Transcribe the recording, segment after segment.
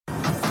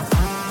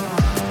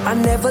I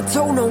never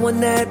told no one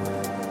that.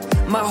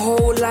 My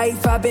whole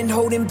life I've been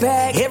holding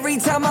back. Every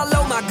time I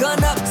load my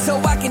gun up so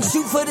I can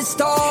shoot for the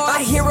stars,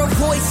 I hear a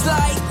voice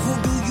like,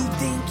 who do you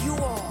think you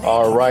are?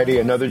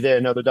 Alrighty, another day,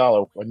 another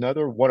dollar.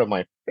 Another one of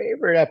my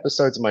favorite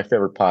episodes of my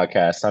favorite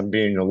podcast. I'm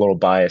being a little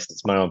biased.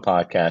 It's my own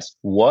podcast.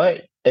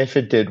 What if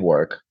it did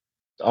work?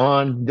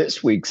 On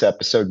this week's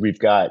episode, we've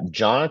got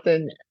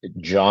Jonathan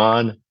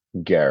John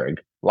Gehrig.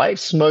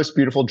 Life's most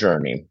beautiful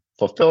journey,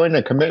 fulfilling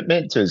a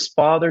commitment to his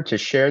father to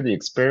share the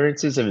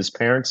experiences of his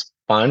parents'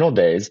 final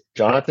days.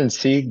 Jonathan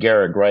C.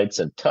 Gehrig writes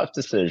of tough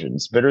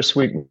decisions,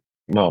 bittersweet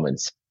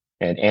moments,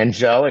 and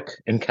angelic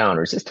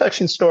encounters. His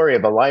touching story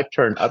of a life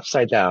turned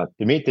upside down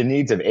to meet the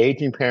needs of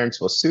aging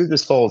parents will soothe the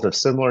souls of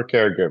similar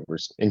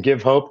caregivers and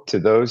give hope to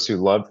those who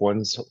loved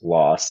ones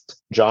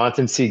lost.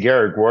 Jonathan C.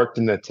 Gehrig worked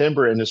in the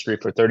timber industry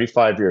for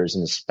 35 years.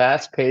 In his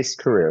fast-paced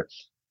career,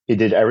 he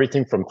did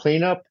everything from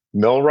cleanup,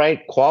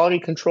 millwright, quality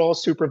control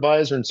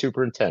supervisor, and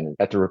superintendent.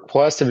 At the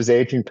request of his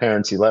aging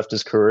parents, he left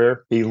his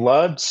career he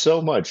loved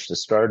so much to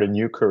start a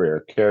new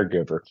career,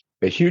 caregiver.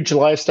 A huge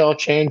lifestyle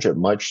change at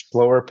much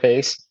slower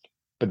pace,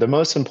 but the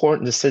most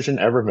important decision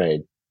ever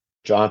made.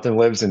 Jonathan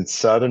lives in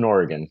Southern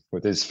Oregon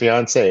with his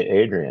fiancee,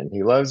 Adrienne.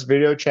 He loves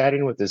video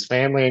chatting with his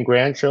family and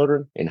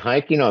grandchildren and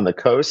hiking on the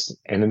coast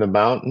and in the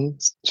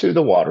mountains to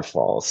the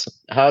waterfalls.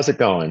 How's it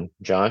going,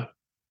 John?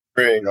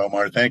 Great,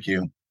 Omar. Thank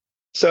you.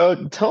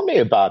 So tell me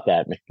about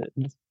that,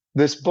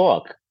 this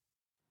book.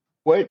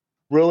 What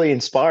really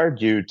inspired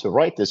you to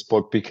write this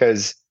book?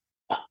 Because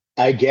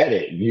I get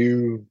it.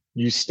 You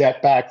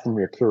stepped back from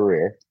your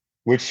career,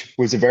 which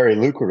was a very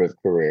lucrative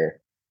career,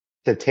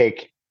 to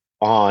take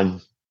on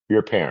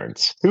your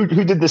parents, who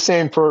did the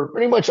same for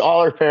pretty much all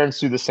our parents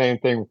do the same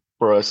thing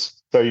for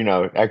us.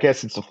 So, I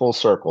guess it's a full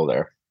circle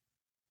there.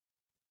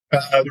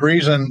 The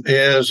reason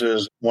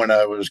is when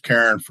I was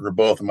caring for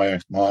both of my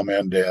mom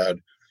and dad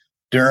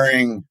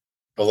during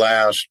the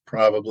last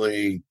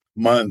probably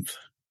month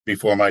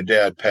before my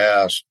dad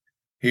passed,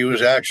 he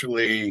was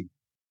actually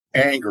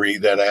angry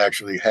that I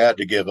actually had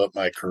to give up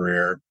my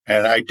career.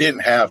 And I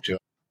didn't have to.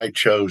 I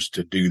chose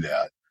to do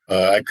that.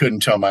 I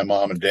couldn't tell my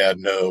mom and dad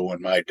no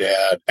when my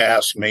dad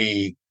asked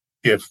me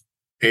if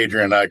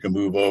Adrienne and I could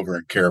move over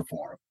and care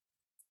for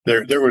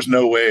him. There was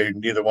no way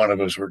neither one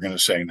of us were going to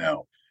say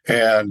no.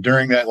 And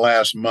during that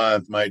last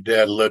month, my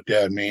dad looked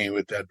at me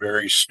with that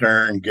very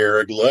stern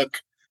Gehrig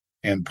look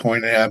and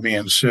pointed at me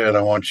and said,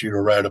 I want you to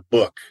write a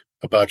book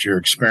about your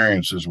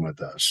experiences with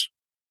us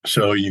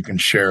so you can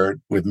share it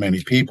with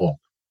many people.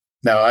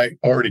 Now, I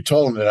already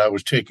told him that I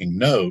was taking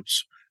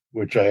notes,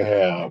 which I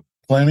have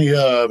plenty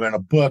of in a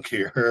book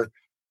here,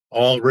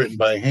 all written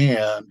by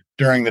hand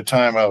during the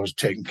time I was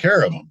taking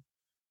care of him.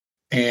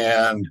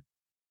 And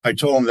I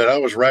told him that I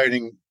was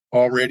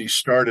already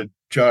started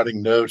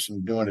jotting notes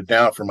and doing it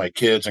down for my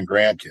kids and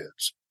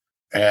grandkids.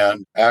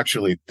 And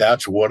actually,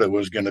 that's what it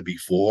was going to be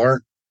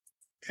for.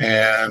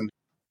 And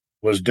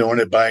was doing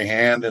it by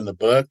hand in the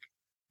book.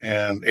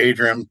 And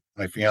Adrienne,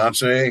 my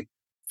fiance,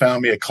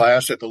 found me a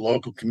class at the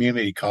local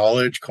community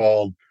college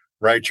called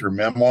Write Your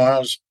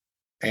Memoirs.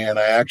 And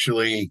I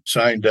actually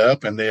signed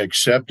up and they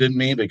accepted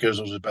me because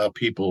it was about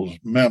people's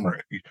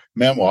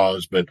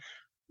memoirs, but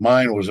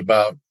mine was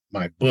about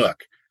my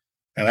book.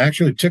 And I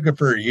actually took it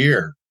for a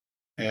year.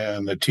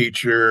 And the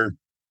teacher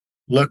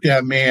looked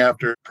at me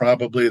after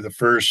probably the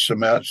first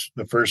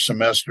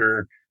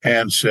semester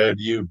and said,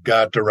 you've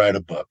got to write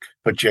a book,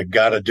 but you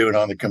got to do it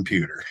on the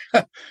computer.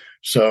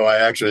 So I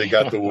actually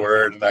got the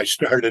word and I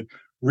started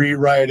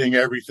rewriting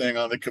everything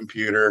on the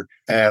computer.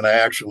 And I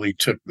actually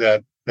took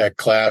that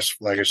class,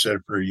 like I said,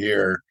 for a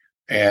year.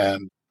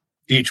 And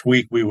each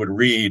week we would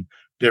read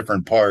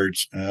different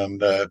parts.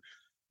 And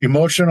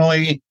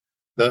emotionally,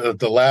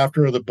 the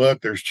laughter of the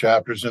book, there's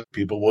chapters in it,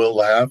 people will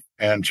laugh,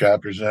 and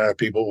chapters in it,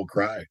 people will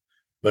cry.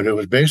 But it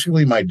was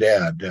basically my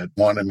dad that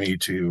wanted me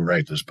to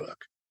write this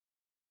book.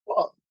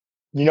 Well,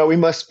 we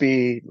must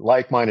be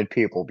like-minded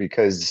people,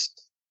 because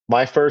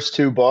my first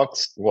two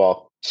books,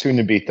 well, soon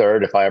to be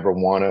third, if I ever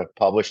want to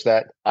publish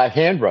that, I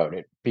handwrote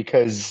it,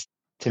 because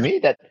to me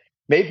that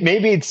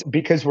maybe it's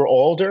because we're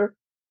older,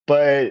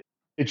 but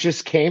it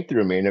just came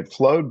through me and it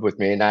flowed with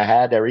me, and I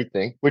had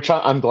everything, which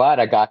I'm glad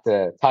I got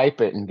to type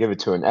it and give it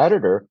to an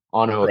editor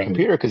onto a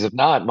computer, because if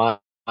not,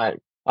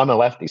 I'm a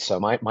lefty, so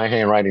my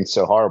handwriting's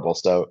so horrible.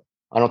 So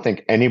I don't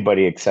think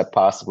anybody except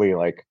possibly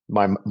like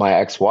my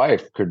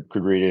ex-wife could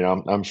read it.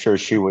 I'm sure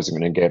she wasn't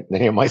going to get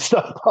any of my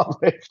stuff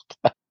published.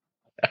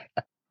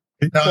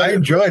 I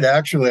enjoyed,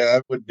 actually.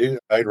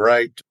 I'd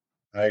write.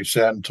 I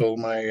sat and told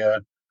my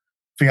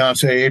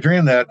fiance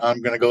Adrienne that I'm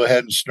going to go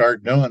ahead and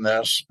start doing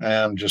this,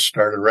 and just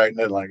started writing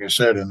it, like I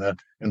said, in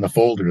the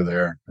folder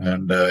there,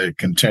 and it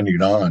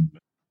continued on.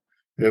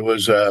 It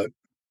was, like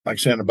I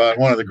said, about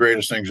one of the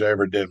greatest things I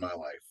ever did in my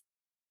life.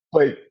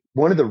 But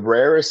one of the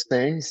rarest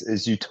things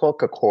is you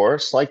took a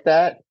course like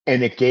that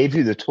and it gave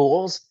you the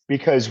tools,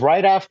 because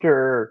right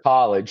after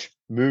college,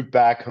 moved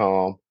back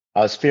home,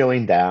 I was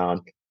feeling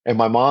down, and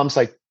my mom's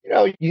like,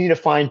 you need to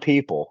find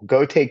people,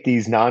 go take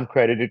these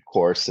non-credited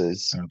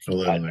courses.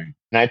 Absolutely.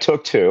 And I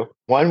took two.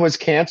 One was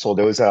canceled.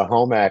 It was a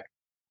home ec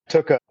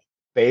took a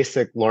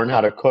basic learn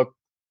how to cook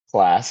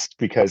class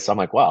because I'm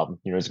like, wow,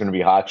 there's going to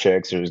be hot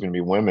chicks, there's going to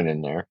be women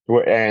in there.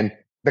 And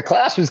the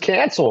class was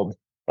canceled,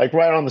 like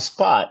right on the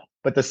spot.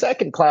 But the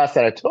second class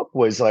that I took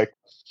was like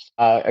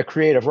a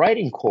creative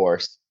writing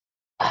course.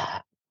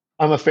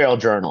 I'm a failed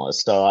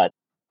journalist, so I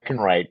can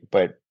write,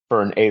 but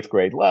for an 8th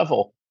grade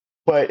level.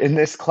 But in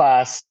this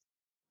class,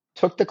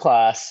 took the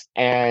class,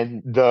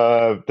 and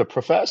the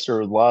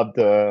professor loved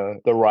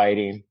the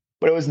writing,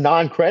 but it was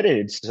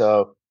non-credited.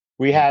 So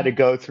we had to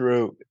go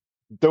through,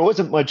 there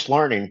wasn't much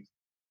learning.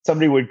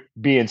 Somebody would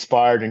be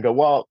inspired and go,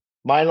 well,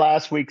 my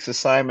last week's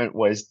assignment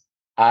was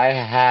I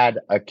had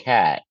a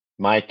cat.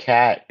 My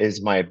cat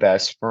is my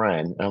best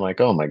friend. And I'm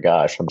like, oh my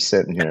gosh, I'm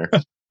sitting here.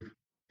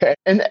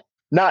 And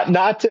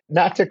not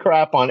to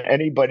crap on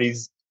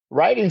anybody's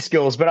writing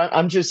skills, but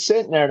I'm just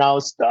sitting there and I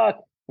was stuck.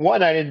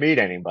 One, I didn't meet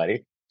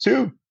anybody.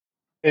 Two,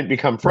 didn't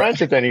become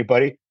friends with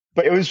anybody.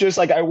 But it was just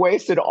like I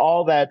wasted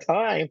all that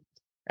time.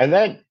 And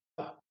then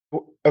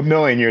a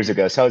million years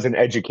ago, so I was an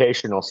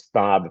educational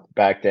snob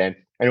back then,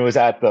 and it was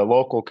at the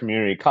local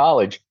community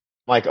college.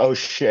 I'm like, oh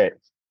shit.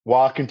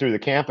 Walking through the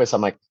campus,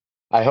 I'm like,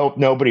 I hope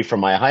nobody from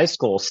my high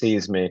school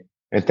sees me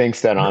and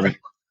thinks that I'm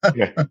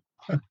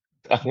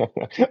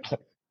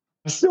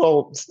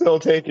still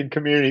taking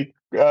community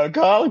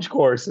college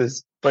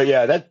courses. But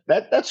yeah,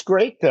 that's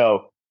great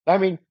though. I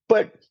mean,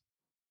 but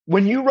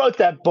when you wrote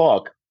that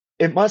book,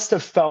 it must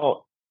have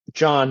felt,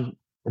 John,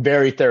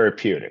 very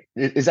therapeutic.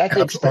 Is that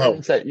the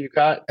experience that you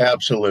got?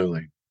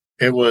 Absolutely.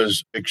 It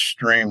was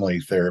extremely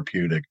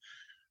therapeutic.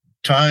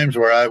 Times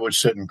where I would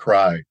sit and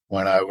cry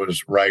when I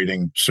was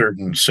writing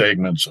certain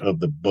segments of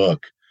the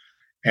book,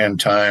 and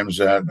times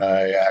that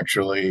I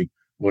actually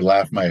would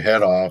laugh my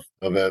head off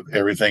of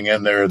everything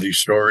in there. These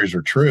stories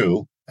are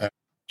true.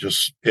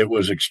 It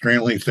was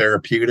extremely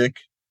therapeutic,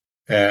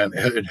 and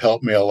it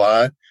helped me a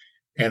lot.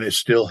 And it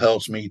still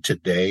helps me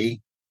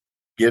today.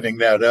 Giving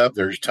that up,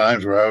 there's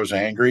times where I was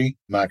angry.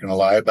 I'm not going to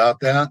lie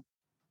about that.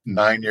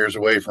 9 years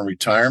away from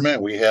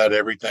retirement, we had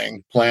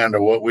everything planned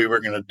of what we were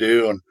going to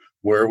do and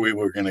where we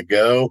were going to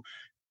go.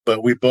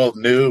 But we both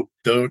knew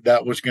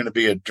that was going to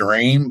be a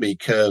dream,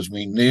 because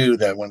we knew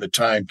that when the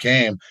time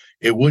came,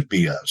 it would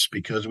be us,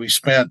 because we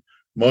spent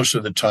most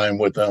of the time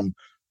with them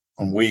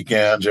on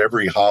weekends,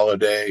 every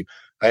holiday.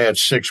 I had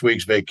 6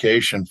 weeks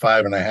vacation,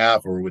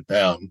 5.5 were with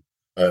them,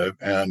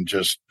 and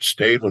just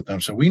stayed with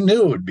them. So we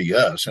knew it would be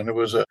us. And it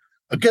was a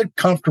good,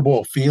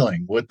 comfortable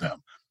feeling with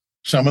them.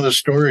 Some of the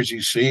stories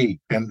you see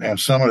and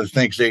some of the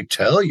things they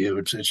tell you,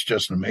 it's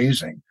just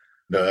amazing.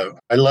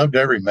 I loved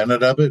every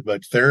minute of it,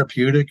 but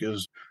therapeutic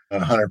is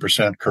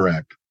 100%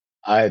 correct.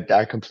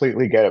 I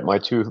completely get it. My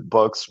 2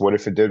 books, What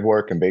If It Did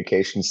Work and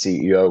Vacation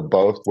CEO,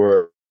 both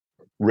were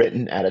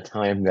written at a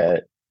time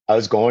that I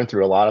was going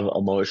through a lot of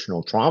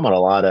emotional trauma, a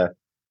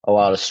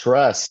lot of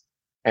stress.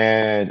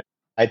 And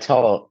I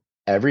tell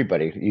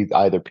everybody,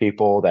 either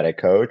people that I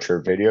coach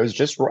or videos,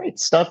 just write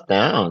stuff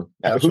down.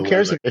 Who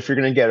cares if you're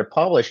going to get it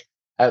published?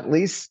 At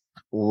least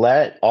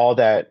let all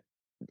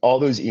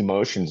those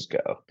emotions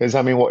go. Because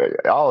I mean,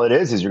 all it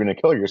is you're going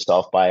to kill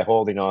yourself by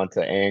holding on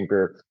to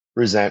anger,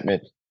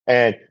 resentment.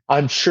 And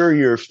I'm sure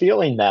you're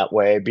feeling that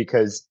way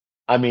because,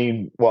 I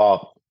mean,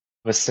 well,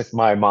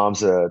 my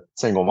mom's a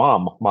single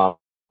mom. Mom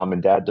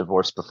and dad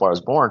divorced before I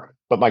was born,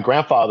 but my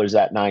grandfather's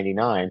at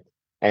 99,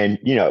 and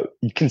you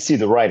can see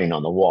the writing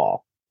on the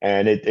wall.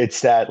 And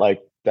it's that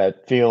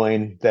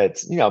feeling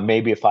that,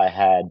 maybe if I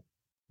had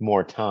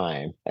more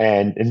time,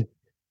 and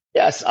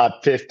yes, I'm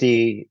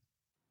 50,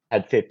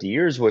 had 50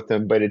 years with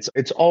them, but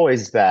it's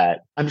always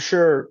that. I'm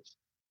sure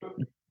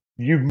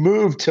you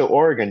moved to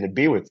Oregon to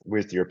be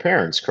with your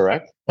parents,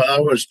 correct? Well,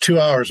 I was 2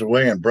 hours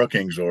away in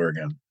Brookings,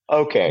 Oregon.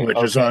 Okay.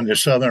 Which is on the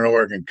southern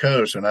Oregon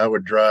coast. And I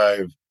would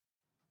drive,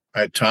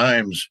 at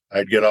times,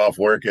 I'd get off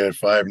work at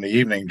 5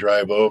 p.m,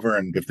 drive over.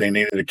 And if they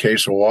needed a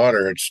case of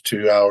water, it's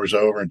 2 hours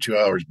over and 2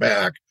 hours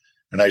back.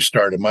 And I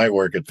started my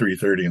work at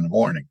 3:30 in the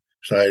morning.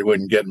 So I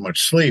wouldn't get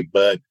much sleep,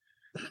 but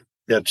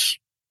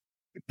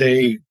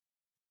they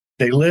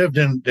lived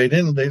in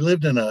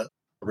a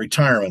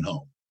retirement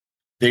home.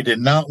 They did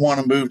not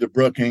want to move to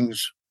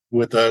Brookings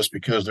with us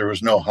because there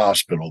was no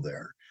hospital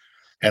there.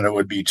 And it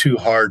would be too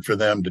hard for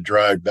them to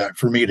drive back,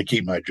 for me to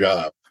keep my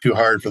job, too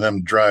hard for them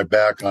to drive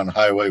back on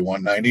Highway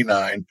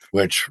 199,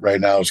 which right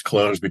now is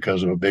closed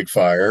because of a big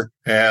fire.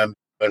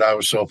 But I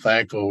was so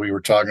thankful. We were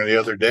talking the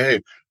other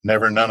day,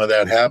 none of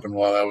that happened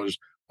while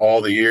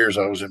all the years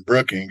I was in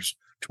Brookings,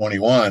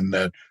 21,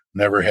 that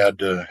never had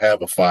to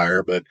have a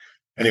fire. But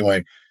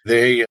anyway,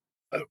 to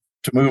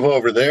move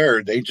over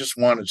there, they just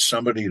wanted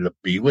somebody to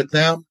be with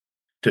them,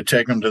 to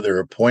take them to their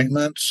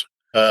appointments.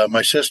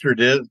 My sister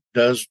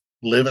does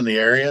live in the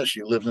area.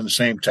 She lived in the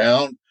same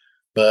town,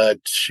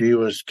 but she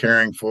was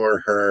caring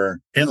for her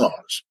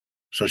in-laws,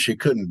 so she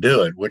couldn't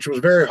do it, which was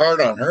very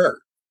hard on her.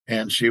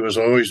 And she was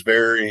always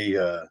very,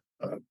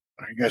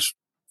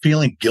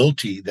 feeling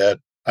guilty that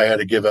I had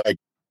to give up. I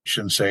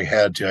shouldn't say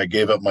had to. I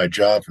gave up my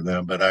job for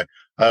them, but I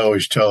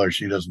always tell her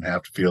she doesn't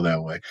have to feel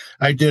that way.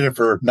 I did it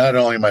for not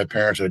only my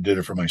parents, I did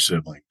it for my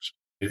siblings.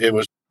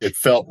 It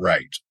felt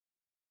right.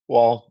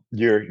 Well,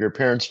 your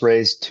parents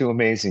raised two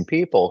amazing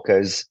people,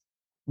 because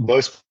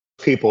most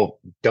people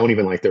don't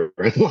even like their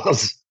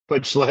in-laws,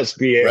 much less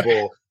be Right.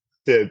 able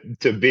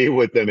to be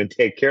with them and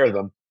take care of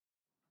them,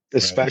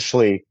 Right.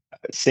 especially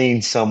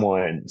seeing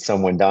someone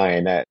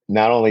dying. That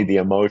not only the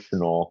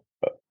emotional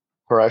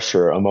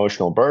pressure,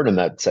 emotional burden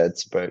that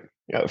sets, but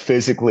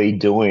physically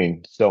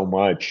doing so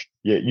much.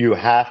 You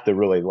have to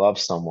really love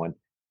someone,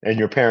 and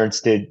your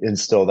parents did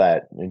instill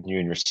that in you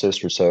and your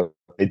sister. So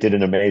they did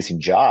an amazing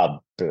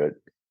job. But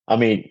I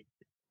mean,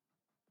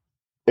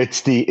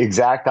 it's the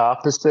exact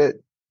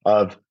opposite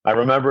of. I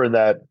remember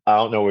that. I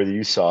don't know whether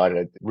you saw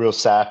it. Real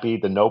Sappy,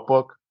 The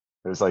Notebook.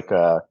 It was like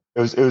it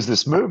was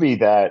this movie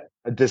that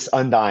this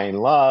undying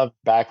love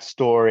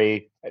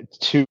backstory.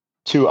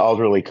 Two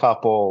elderly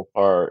couple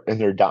are in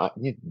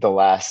the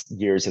last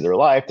years of their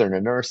life. They're in a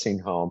nursing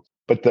home,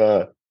 but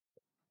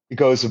it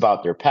goes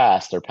about their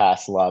past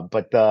love.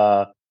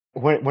 But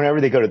whenever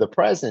they go to the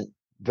present,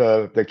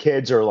 the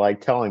kids are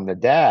like telling the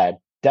dad,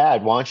 why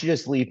don't you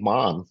just leave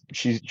mom?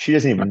 She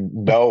doesn't even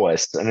know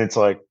us. And it's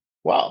like,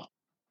 well,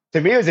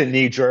 to me it was a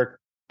knee jerk,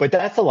 but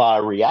that's a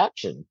lot of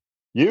reaction.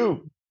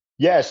 You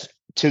Yes,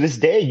 to this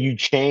day you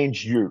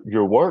change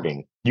your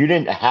wording. You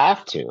didn't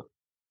have to.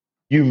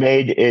 You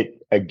made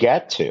it a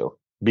get to,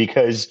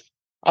 because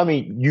I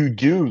mean, you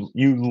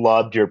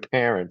loved your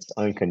parents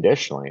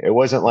unconditionally. It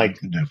wasn't like,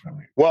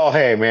 Definitely. well,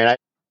 hey man, I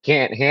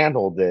can't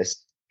handle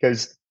this,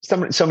 because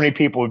so many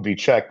people would be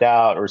checked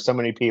out, or so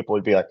many people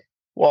would be like,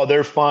 well,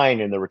 they're fine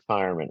in the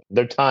retirement.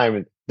 Their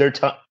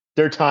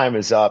time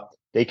is up.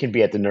 They can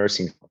be at the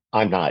nursing home.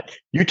 I'm not.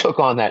 You took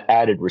on that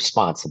added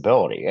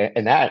responsibility,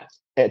 and that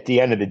at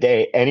the end of the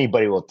day,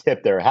 anybody will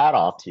tip their hat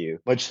off to you.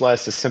 Much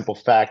less the simple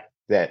fact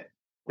that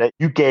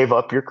you gave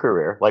up your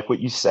career, like what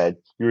you said.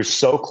 You were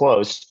so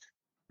close,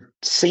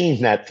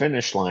 seeing that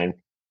finish line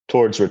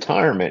towards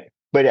retirement.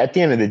 But at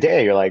the end of the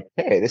day, you're like,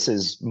 hey, this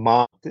is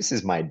my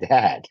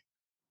dad.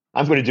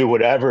 I'm going to do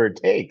whatever it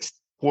takes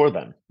for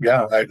them.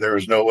 Yeah, there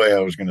was no way I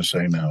was going to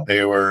say no.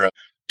 They were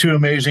two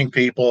amazing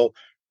people.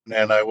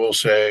 And I will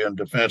say, in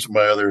defense of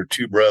my other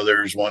two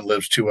brothers, one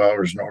lives 2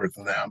 hours north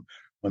of them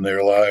when they're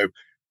alive.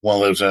 One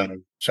lives in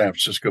the San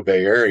Francisco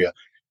Bay Area.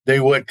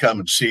 They would come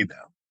and see them.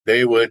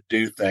 They would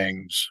do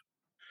things.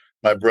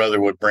 My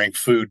brother would bring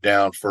food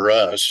down for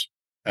us.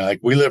 And like,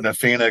 we lived in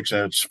Phoenix,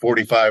 and it's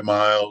 45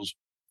 miles.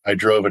 I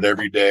drove it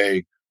every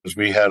day because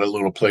we had a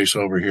little place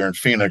over here in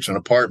Phoenix, an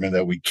apartment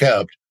that we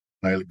kept.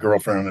 My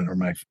girlfriend, or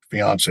my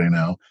fiance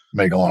now,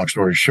 make a long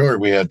story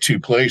short, we had two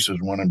places,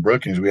 one in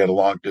Brookings. We had a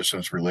long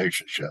distance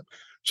relationship.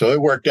 So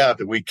it worked out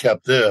that we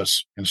kept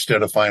this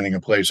instead of finding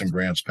a place in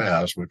Grants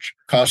Pass, which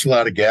cost a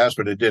lot of gas,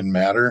 but it didn't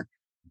matter.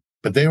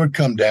 But they would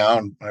come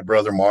down. My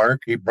brother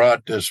Mark, he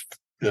brought this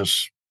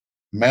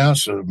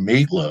massive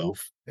meatloaf,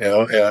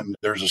 and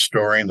there's a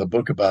story in the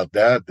book about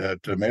that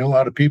made a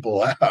lot of people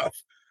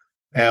laugh.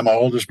 And my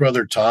oldest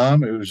brother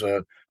Tom, who's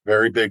a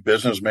very big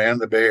businessman in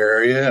the Bay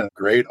Area and a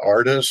great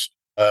artist,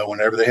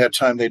 whenever they had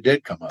time, they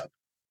did come up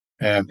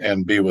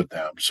and be with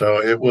them.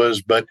 So it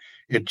was, but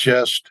it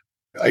just,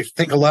 I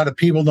think a lot of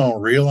people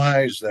don't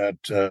realize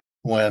that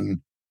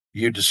when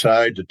you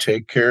decide to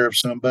take care of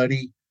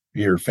somebody,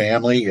 your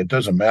family, it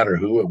doesn't matter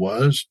who it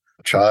was,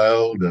 a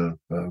child,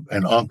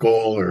 an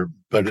uncle,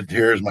 but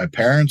here's my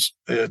parents.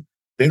 They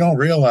don't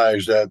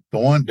realize that the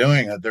one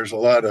doing it, there's a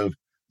lot of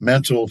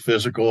mental,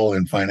 physical,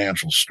 and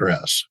financial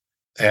stress.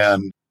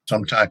 And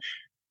sometimes,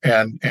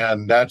 and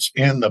that's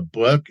in the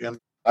book. And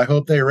I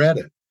hope they read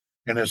it.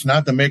 And it's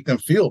not to make them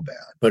feel bad,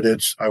 but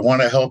I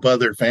want to help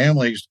other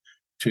families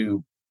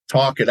to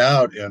talk it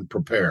out and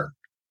prepare.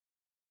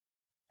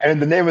 And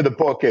the name of the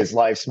book is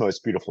Life's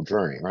Most Beautiful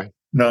Journey, right?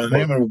 No, the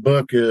name of the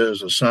book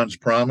is A Son's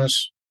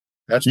Promise.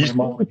 That's my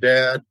mom and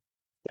dad.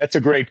 That's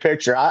a great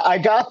picture. I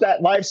got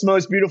that, Life's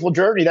Most Beautiful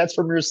Journey. That's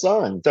from your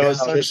son. So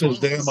yeah, this is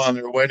them on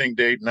their wedding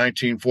date,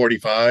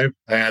 1945.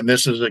 And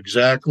this is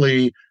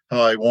exactly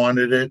how I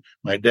wanted it.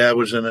 My dad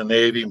was in the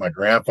Navy. My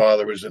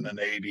grandfather was in the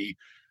Navy.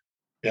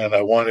 And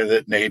I wanted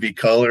it Navy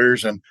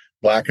colors and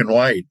black and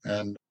white.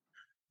 And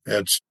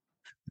then,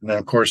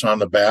 of course, on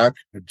the back,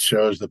 it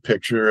shows the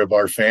picture of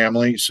our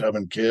family,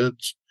 7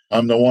 kids.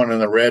 I'm the one in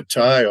the red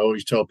tie. I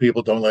always tell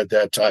people, don't let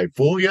that tie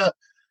fool you.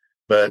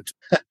 But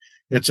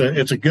it's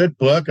a good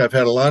book. I've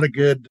had a lot of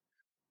good.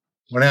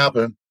 What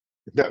happened?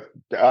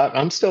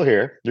 I'm still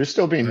here. You're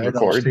still being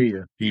recorded. See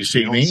you. Do you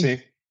see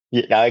me?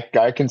 Yeah,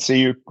 I can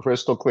see you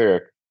crystal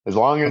clear. As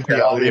long as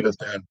I'll leave it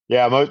then.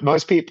 Yeah,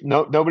 most people,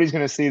 nobody's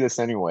going to see this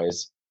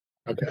anyways.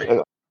 Okay.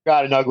 I've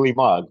got an ugly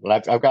mug,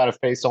 but I've got a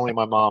face only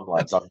my mom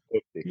likes. I'm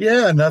 50.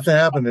 Yeah, nothing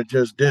happened. It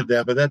just did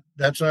that, but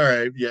that's all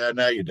right. Yeah,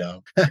 now you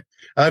don't.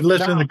 I've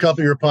listened to a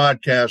couple of your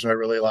podcasts. I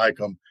really like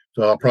them,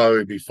 so I'll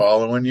probably be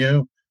following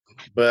you.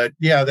 But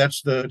yeah,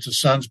 it's A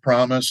Son's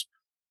Promise.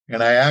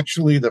 And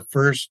the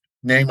first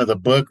name of the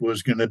book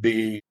was going to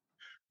be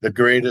The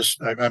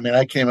Greatest. I mean,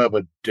 I came up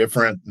with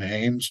different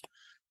names,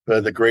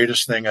 but The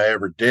Greatest Thing I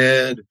Ever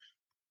Did,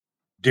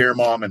 Dear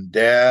Mom and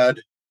Dad.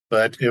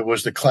 But it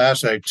was the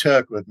class I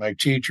took with my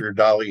teacher,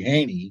 Dolly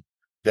Haney,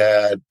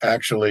 that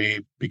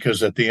actually,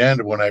 because at the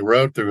end, when I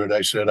wrote through it,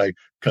 I said, I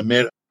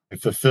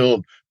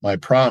fulfilled my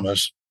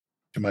promise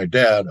to my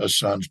dad, a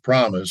son's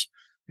promise.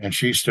 And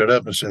she stood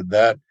up and said,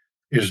 that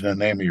is the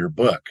name of your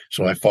book.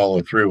 So I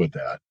followed through with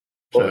that.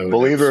 Well, So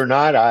believe it or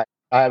not, I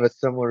have a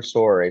similar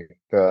story.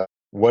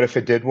 What if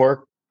it did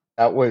work?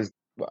 That was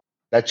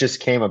that just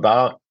came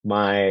about.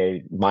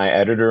 My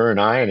editor and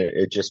I, and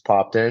it just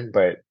popped in.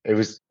 But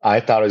I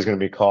thought it was going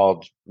to be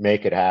called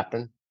 "Make It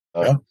Happen."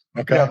 oh,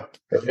 okay.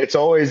 It's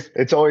always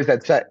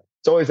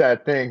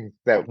that thing,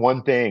 that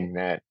one thing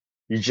that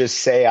you just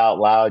say out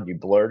loud, you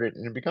blurt it,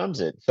 and it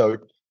becomes it. So,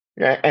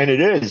 yeah, and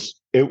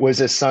it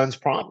was a son's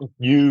problem.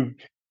 You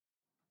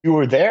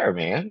were there,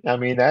 man. I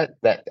mean, that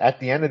at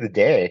the end of the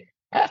day,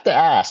 I have to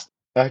ask,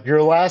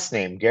 your last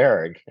name,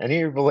 Gehrig,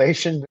 any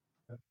relation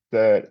to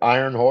the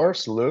Iron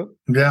Horse, Lou?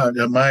 Yeah,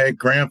 my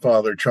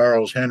grandfather,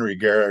 Charles Henry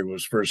Gehrig,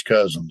 was first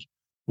cousins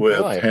with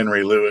Really?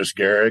 Henry Louis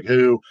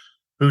Gehrig,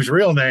 whose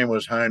real name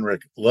was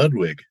Heinrich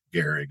Ludwig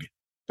Gehrig.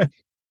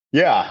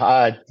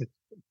 Yeah,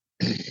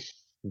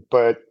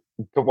 but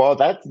well,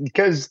 that's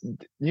because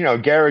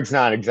Gehrig's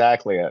not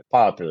exactly a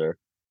popular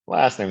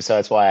last name, so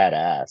that's why I had to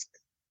ask.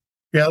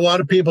 Yeah, a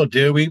lot of people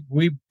do.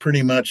 We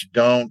pretty much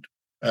don't.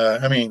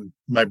 I mean,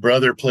 my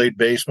brother played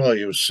baseball.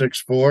 He was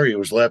 6'4". He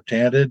was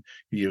left-handed.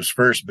 He was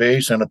first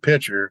base and a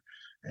pitcher,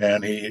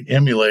 and he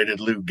emulated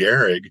Lou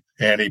Gehrig.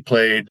 And he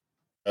played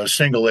a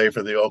single A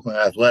for the Oakland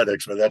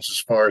Athletics, but that's as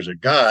far as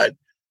it got.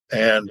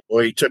 And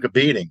boy, he took a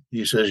beating.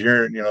 He says,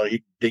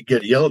 he did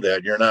get yelled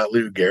at. You're not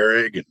Lou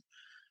Gehrig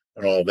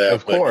and all that.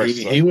 Of course,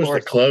 he was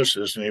the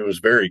closest, and he was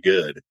very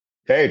good.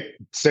 Hey,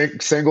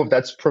 single.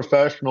 That's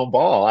professional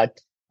ball.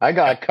 I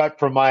got cut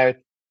from my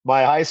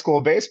high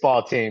school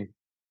baseball team.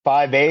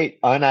 5'8",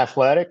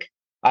 unathletic.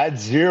 I had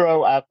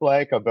zero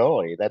athletic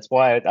ability. That's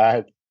why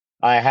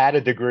I had a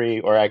degree,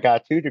 or I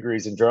got 2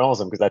 degrees in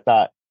journalism, because I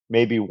thought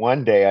maybe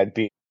one day I'd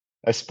be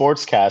a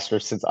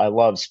sportscaster, since I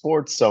love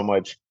sports so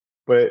much.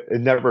 But it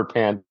never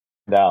panned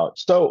out.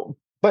 So,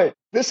 but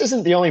this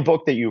isn't the only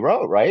book that you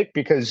wrote, right?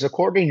 Because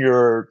according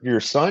to your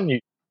son, you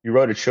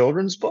wrote a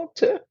children's book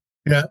too.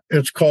 Yeah,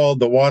 it's called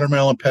The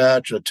Watermelon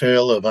Patch: A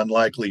Tale of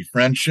Unlikely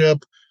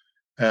Friendship,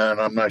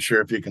 and I'm not sure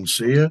if you can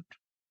see it.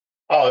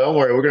 Oh, don't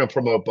worry. We're going to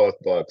promote both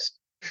books.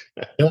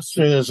 This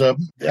is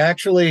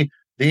actually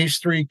these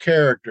 3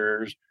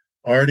 characters,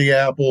 Artie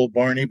Apple,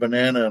 Barney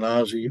Banana, and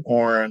Ozzie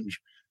Orange,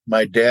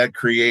 my dad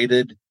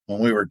created when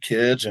we were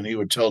kids, and he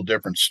would tell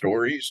different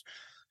stories.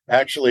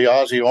 Actually,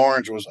 Ozzie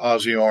Orange was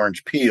Ozzie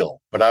Orange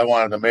Peel, but I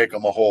wanted to make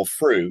him a whole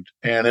fruit.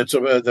 And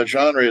the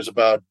genre is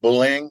about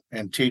bullying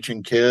and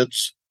teaching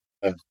kids.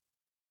 They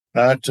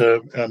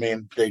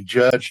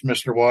judged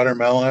Mr.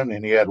 Watermelon,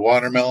 and he had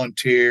watermelon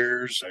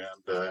tears,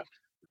 and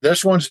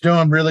this one's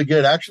doing really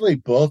good. Actually,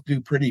 both do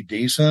pretty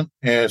decent,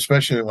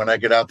 especially when I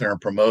get out there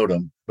and promote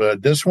them.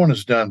 But this one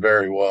has done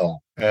very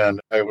well. And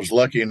I was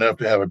lucky enough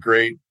to have a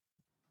great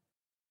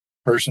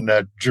person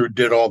that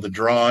did all the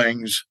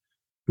drawings,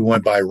 who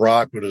went by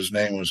Rock, but his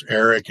name was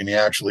Eric. And he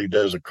actually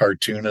does a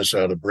cartoonist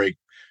out of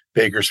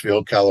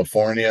Bakersfield,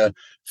 California,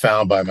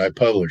 found by my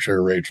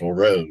publisher, Rachel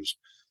Rose.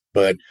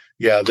 But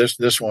yeah,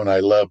 this one, I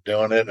love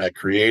doing it. I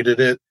created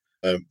it.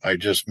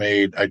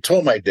 I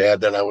told my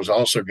dad that I was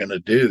also going to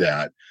do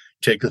that,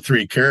 take the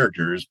 3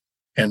 characters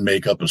and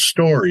make up a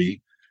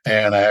story.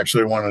 And I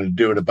actually wanted to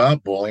do it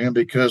about bullying,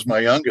 because my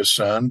youngest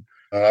son,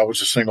 I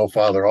was a single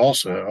father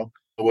also,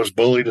 was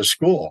bullied at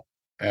school,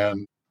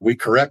 and we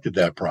corrected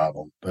that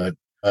problem. But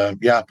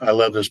yeah, I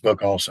love this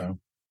book also.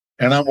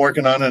 And I'm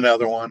working on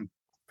another one.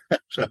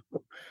 So.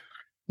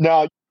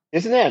 Now,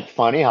 isn't that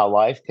funny how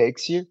life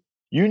takes you?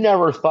 You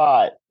never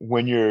thought,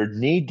 when you're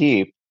knee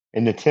deep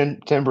in the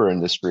timber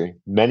industry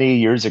many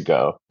years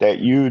ago, that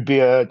you would be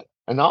an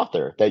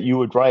author, that you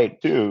would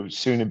write 2,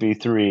 soon to be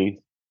 3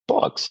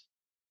 books.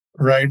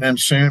 Right. And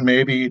soon,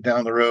 maybe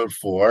down the road,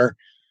 4.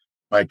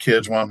 My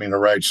kids want me to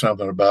write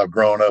something about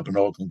growing up in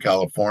Oakland,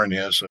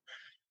 California. So I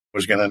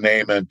was going to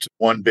name it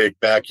One Big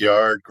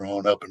Backyard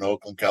Growing Up in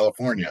Oakland,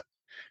 California.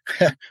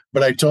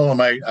 But I told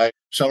them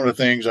some of the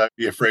things I'd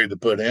be afraid to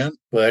put in.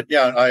 But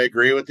yeah, I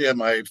agree with you.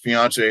 My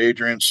fiance,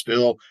 Adrian,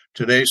 still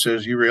today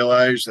says, you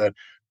realize that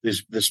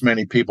this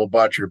many people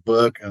bought your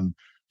book, and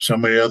so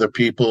many other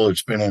people,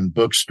 it's been in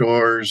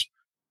bookstores,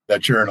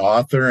 that you're an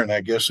author. And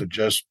I guess it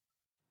just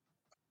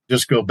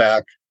go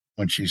back,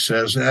 when she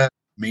says that,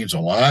 it means a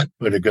lot,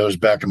 but it goes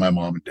back to my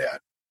mom and dad.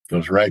 It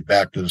goes right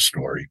back to the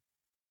story.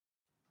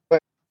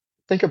 But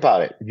think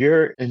about it.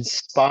 You're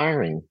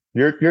inspiring.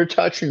 You're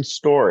touching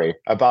story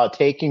about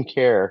taking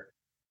care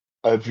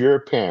of your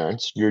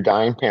parents, your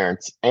dying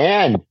parents,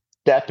 and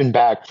stepping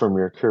back from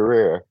your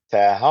career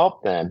to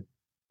help them.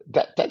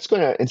 That's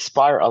going to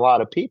inspire a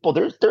lot of people.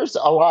 There's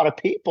a lot of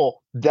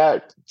people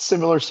that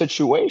similar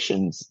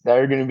situations that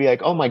are going to be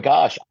like, oh my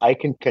gosh, I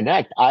can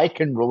connect. I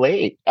can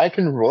relate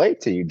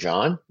to you,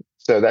 John.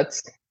 So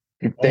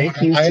thank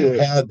you. I've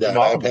had that.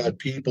 I've had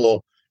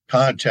people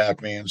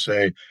contact me and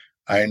say,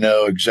 I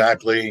know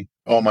exactly.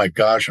 Oh my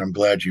gosh, I'm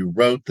glad you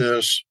wrote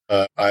this.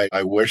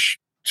 I wish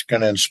it's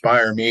going to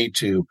inspire me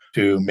to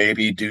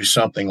maybe do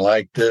something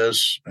like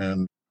this.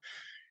 And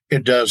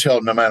it does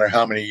help no matter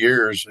how many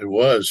years it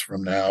was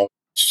from now. It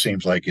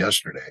seems like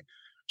yesterday.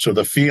 So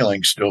the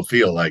feelings still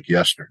feel like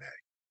yesterday,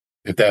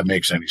 if that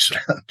makes any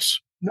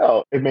sense.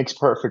 No, it makes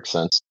perfect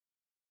sense.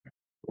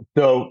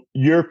 So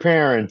your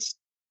parents,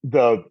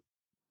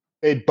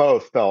 they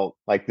both felt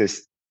like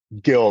this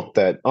guilt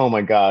that, oh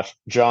my gosh,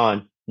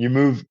 John,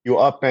 you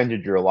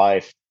upended your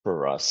life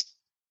for us.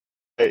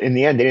 In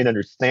the end, they didn't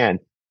understand.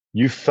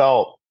 You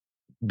felt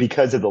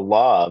because of the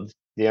love,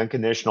 the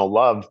unconditional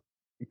love,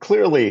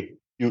 clearly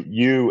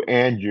you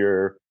and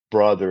your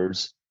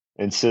brothers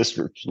and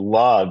sisters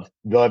loved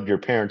your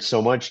parents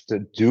so much to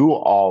do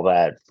all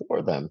that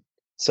for them.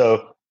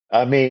 So,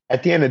 I mean,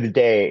 at the end of the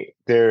day,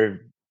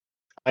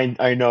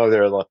 I know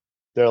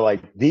they're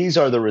like, these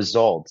are the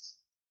results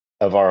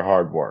of our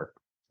hard work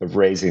of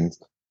raising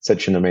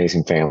such an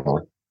amazing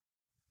family.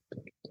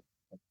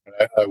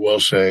 I will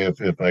say,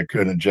 if I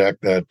could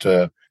inject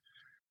that,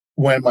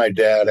 when my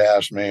dad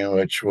asked me,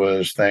 which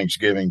was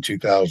Thanksgiving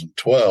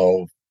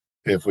 2012,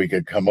 if we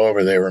could come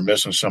over, they were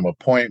missing some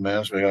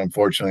appointments. But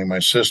unfortunately, my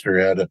sister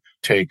had to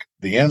take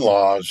the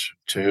in-laws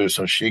too,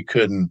 so she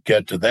couldn't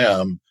get to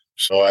them.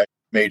 So I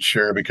made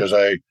sure, because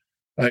I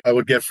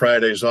would get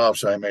Fridays off,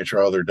 so I made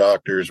sure all their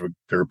doctors,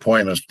 their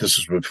appointments, this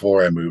is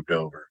before I moved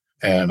over.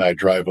 And I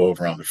drive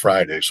over on the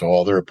Friday, so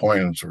all their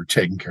appointments were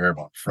taken care of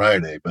on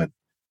Friday. But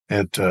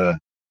I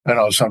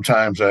know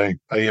sometimes I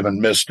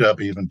even missed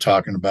up even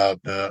talking about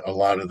a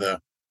lot of the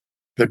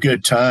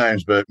good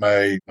times, but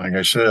like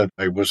I said,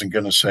 I wasn't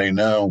going to say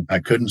no. I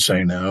couldn't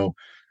say no.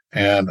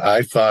 And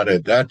I thought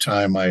at that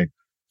time, my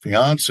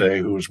fiance,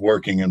 who was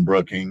working in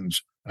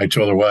Brookings, I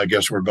told her, well, I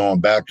guess we're going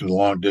back to the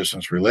long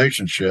distance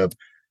relationship.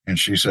 And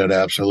she said,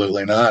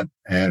 absolutely not.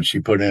 And she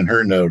put in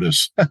her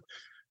notice.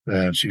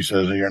 And she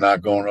says, you're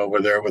not going over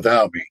there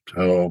without me.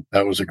 So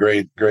that was a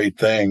great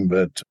thing.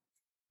 But,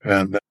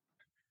 and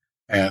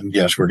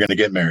yes, we're going to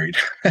get married.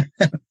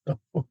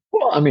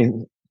 Well, I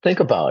mean,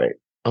 think about it.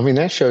 I mean,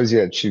 that shows you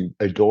that she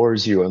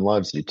adores you and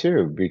loves you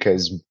too,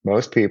 because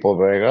most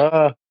people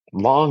are like,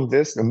 long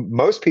distance.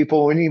 Most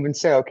people wouldn't even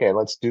say, okay,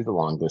 let's do the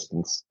long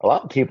distance. A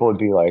lot of people would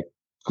be like,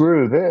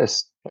 screw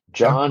this.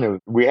 John,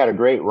 we had a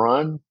great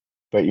run,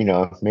 but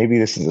maybe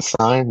this is a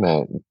sign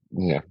that,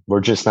 we're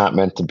just not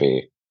meant to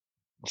be.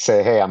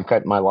 Say, hey, I'm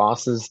cutting my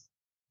losses.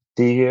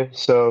 See you.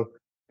 So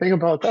think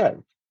about that.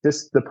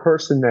 Just the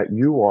person that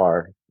you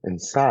are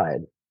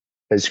inside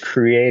has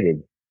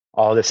created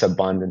all this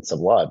abundance of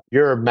love.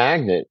 You're a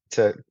magnet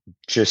to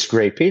just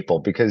great people,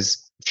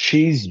 because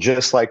she's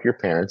just like your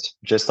parents,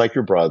 just like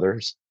your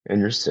brothers and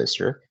your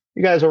sister.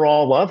 You guys are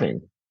all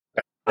loving.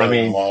 My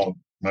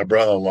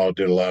brother-in-law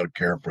did a lot of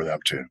care for them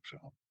too. So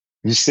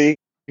you see,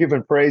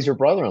 even praise your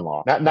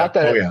brother-in-law. Not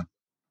that. Oh, yeah.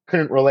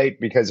 Couldn't relate,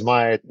 because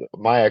my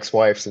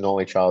ex-wife's an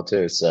only child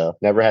too, so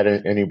never had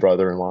any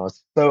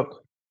brother-in-laws. So,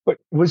 but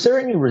was there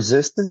any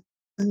resistance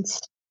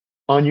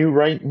on you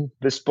writing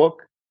this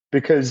book?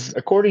 Because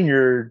according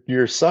to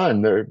your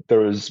son, there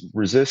was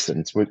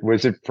resistance.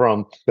 Was it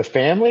from the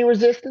family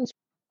resistance?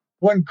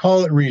 I wouldn't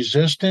call it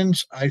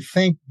resistance. I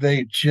think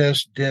they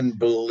just didn't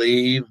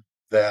believe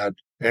that,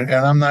 and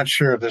I'm not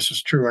sure if this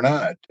is true or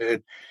not.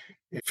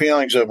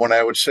 Feelings of when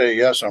I would say,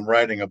 yes, I'm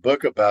writing a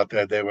book about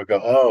that, they would go,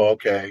 oh,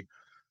 okay.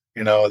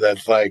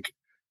 That's like,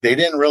 they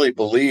didn't really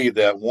believe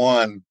that,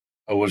 one,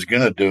 I was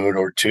going to do it,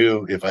 or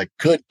two, if I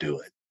could do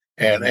it.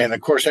 And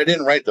of course, I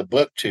didn't write the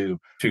book to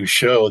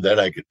show that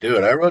I could do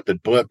it. I wrote the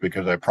book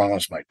because I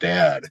promised my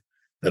dad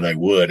that I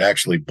would,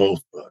 actually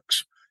both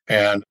books.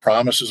 And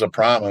promise is a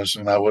promise.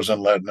 And I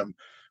wasn't letting him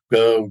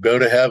go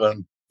to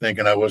heaven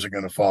thinking I wasn't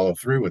going to follow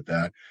through with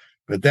that.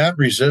 But that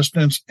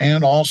resistance,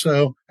 and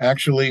also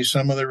actually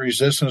some of the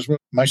resistance with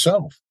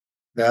myself,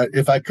 that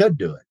if I could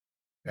do it.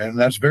 And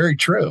that's very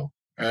true.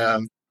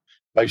 And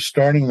by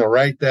starting to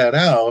write that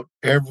out,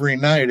 every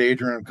night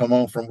Adrian would come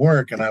home from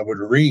work and I would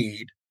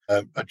read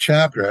a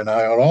chapter. And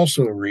I would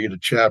also read a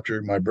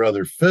chapter, my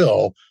brother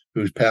Phil,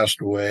 who's passed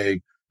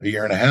away a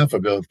year and a half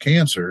ago of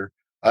cancer.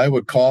 I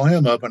would call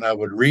him up and I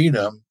would read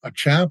him a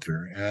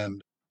chapter.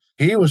 And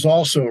he was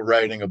also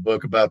writing a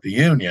book about the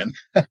union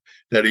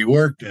that he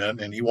worked in,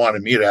 and he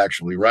wanted me to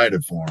actually write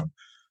it for him.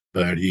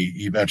 But he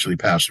eventually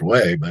passed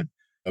away. But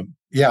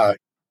yeah,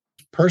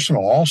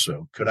 personal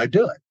also. Could I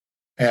do it?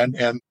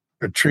 And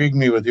intrigued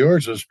me with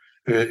yours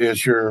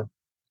is your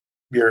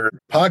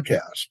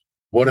podcast.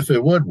 What if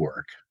it would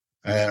work?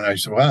 And I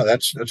said, wow,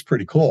 that's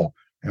pretty cool.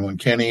 And when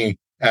Kenny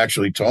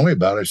actually told me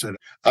about it, I said,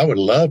 I would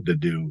love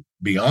to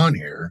be on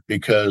here,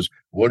 because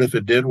what if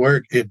it did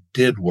work? It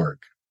did work.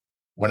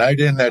 When I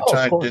didn't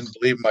didn't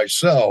believe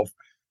myself,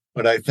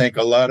 but I think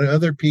a lot of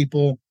other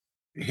people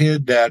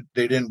hid that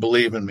they didn't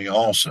believe in me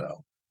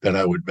also, that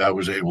I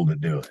was able to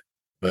do it.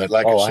 But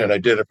like I said, I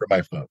did it for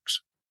my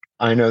folks.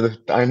 I know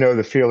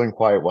the feeling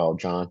quite well,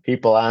 John.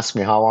 People ask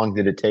me, how long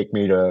did it take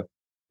me to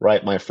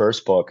write my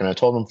first book? And I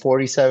told them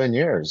 47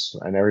 years.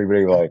 And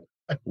everybody like,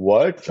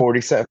 What?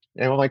 47?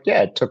 And I'm like,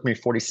 yeah, it took me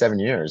 47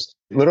 years.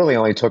 It literally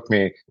only took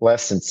me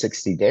less than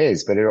 60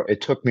 days, but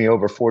it took me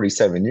over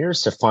 47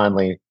 years to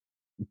finally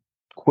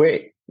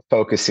quit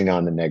focusing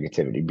on the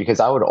negativity, because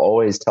I would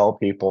always tell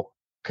people,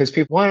 because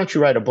people, why don't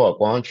you write a book?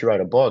 Why don't you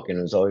write a book? And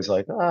it was always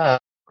like,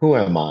 who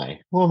am I?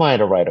 Who am I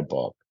to write a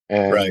book?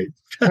 And Right.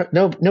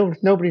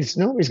 nobody's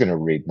going to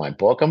read my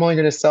book. I'm only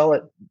going to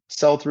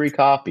sell 3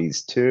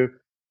 copies, 2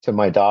 to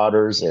my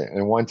daughters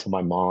and 1 to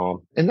my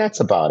mom. And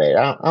that's about it.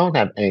 I don't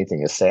have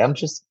anything to say.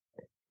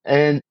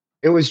 And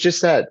it was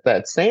just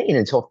that saying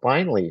until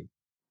finally it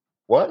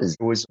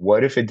was,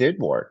 what if it did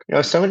work?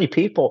 So many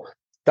people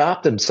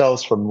stop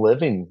themselves from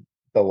living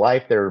the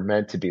life they're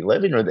meant to be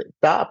living, or they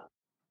stop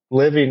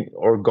living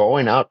or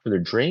going out for their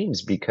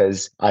dreams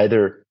because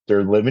either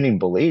their limiting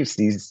beliefs,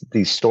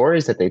 these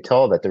stories that they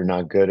tell that they're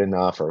not good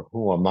enough, or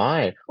who am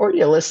I, or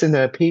you listen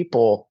to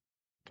people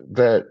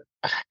that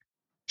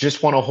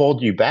just want to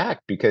hold you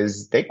back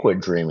because they quit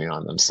dreaming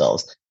on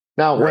themselves.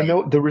 Now, Right.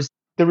 when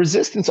the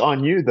resistance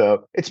on you,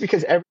 though, it's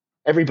because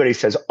everybody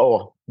says,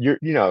 "Oh,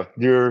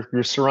 your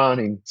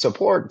surrounding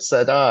support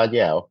said,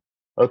 yeah,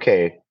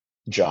 okay,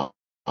 John,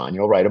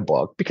 you'll write a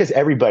book," because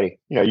everybody,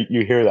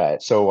 you hear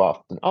that so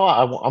often. Oh,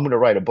 I'm going to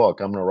write a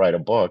book. I'm going to write a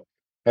book,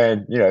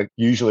 and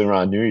usually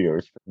around New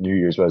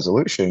Year's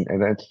resolution,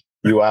 and then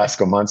you ask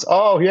a month,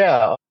 oh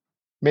yeah,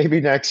 maybe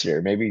next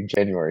year, maybe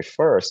January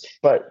 1st,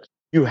 but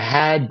you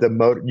had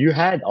you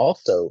had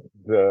also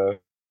the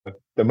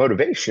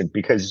motivation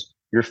because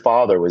your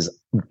father was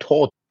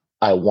told,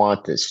 I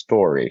want this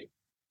story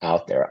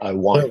out there. I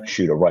want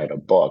you to write a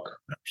book.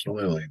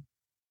 Absolutely.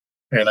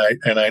 And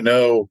I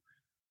know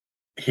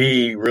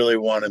he really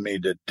wanted me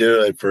to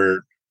do it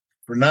for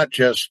not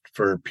just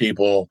for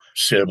people,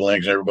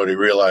 siblings, everybody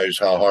realized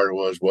how hard it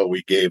was, what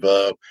we gave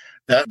up.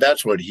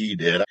 That's what he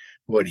did,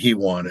 what he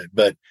wanted.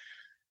 But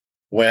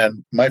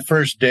when my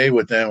first day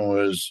with them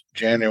was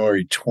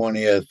January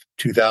 20th,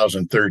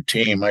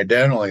 2013, my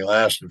dad only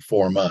lasted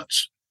 4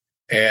 months.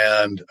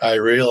 And I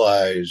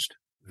realized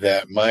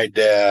that my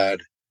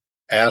dad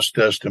asked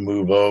us to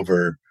move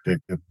over to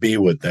be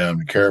with them,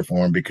 to care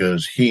for him,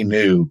 because he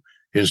knew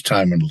his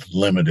time was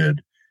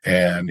limited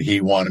and he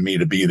wanted me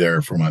to be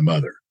there for my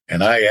mother.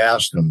 And I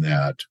asked him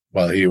that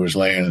while he was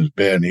laying in his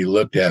bed, and he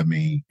looked at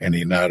me and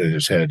he nodded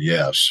his head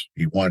yes.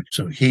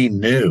 So he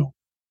knew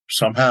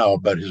somehow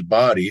about his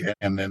body.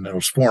 And then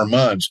those 4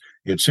 months,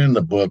 it's in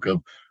the book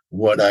of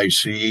what I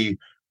see,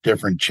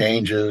 different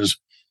changes.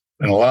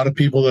 And a lot of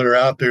people that are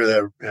out there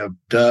that have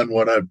done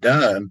what I've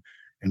done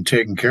and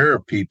taken care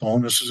of people,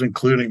 and this is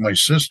including my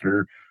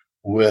sister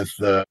with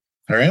her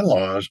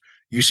in-laws,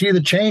 you see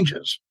the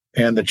changes.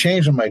 And the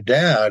change in my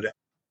dad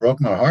broke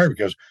my heart,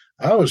 because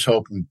I was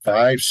hoping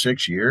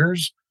 5-6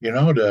 years,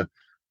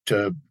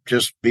 to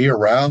just be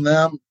around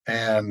them,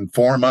 and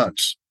 4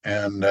 months.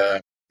 And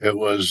it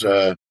was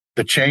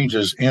the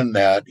changes in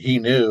that he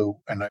knew.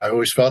 And I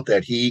always felt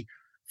that he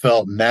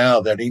felt now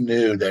that he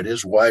knew that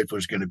his wife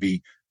was going to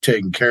be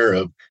taken care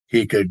of,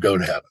 he could go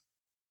to heaven.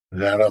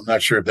 That, I'm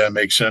not sure if that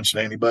makes sense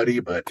to anybody,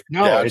 but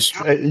no,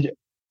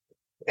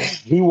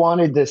 he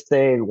wanted to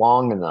stay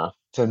long enough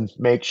to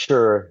make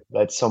sure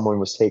that someone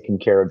was taking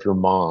care of your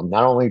mom.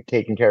 Not only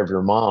taking care of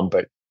your mom,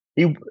 but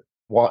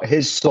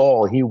his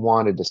soul, he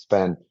wanted to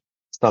spend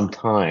some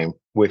time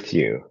with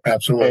you.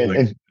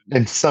 Absolutely.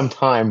 And some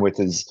time with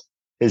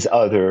his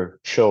other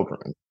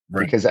children.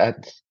 Right. Because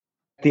at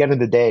the end of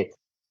the day,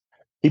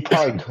 he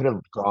probably could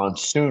have gone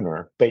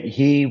sooner, but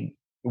he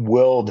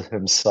willed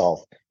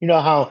himself. You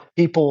know how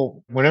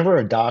people, whenever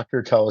a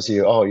doctor tells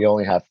you, oh, you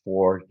only have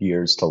 4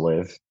 years to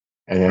live,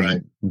 and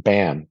then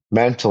bam,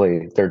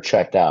 mentally they're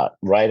checked out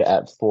right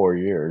at 4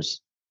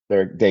 years,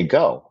 they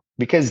go.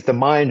 Because the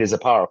mind is a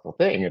powerful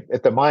thing.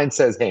 If the mind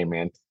says, hey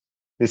man,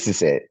 this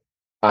is it,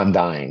 I'm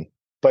dying.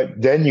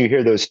 But then you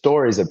hear those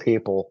stories of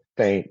people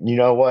saying, you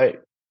know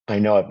what? I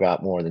know I've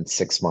got more than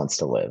 6 months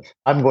to live.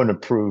 I'm going to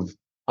prove,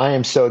 I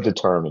am so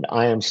determined.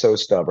 I am so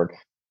stubborn.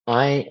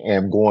 I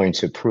am going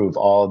to prove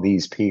all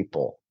these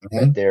people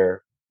that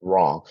they're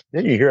wrong.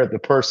 Then you hear the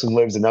person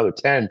lives another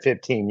 10,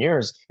 15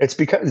 years. It's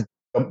because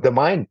the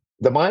mind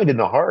and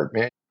the heart,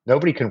 man,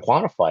 nobody can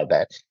quantify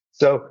that.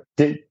 So,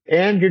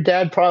 and your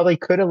dad probably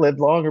could have lived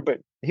longer,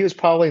 but he was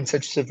probably in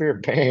such severe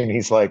pain.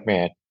 He's like,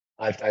 man,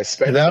 I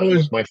spent that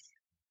was my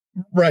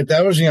right.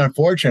 That was the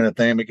unfortunate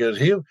thing, because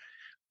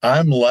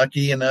I'm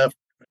lucky enough,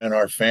 and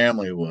our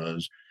family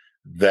was,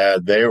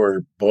 that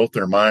both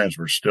their minds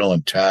were still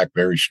intact,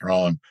 very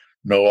strong,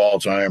 no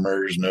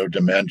Alzheimer's, no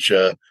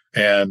dementia.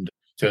 And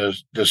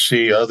to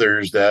see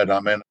others that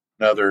I'm in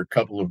another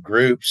couple of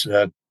groups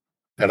that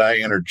I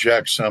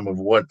interject some of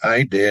what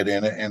I did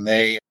in it, and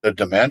the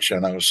dementia,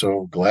 and I was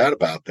so glad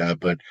about that.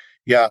 But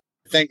yeah,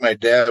 I think my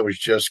dad was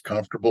just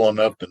comfortable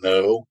enough to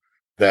know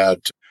that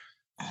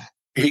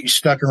he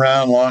stuck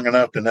around long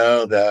enough to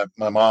know that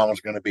my mom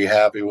was going to be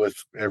happy with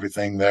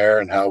everything there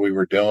and how we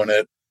were doing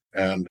it.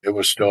 And it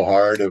was still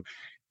hard.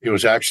 It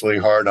was actually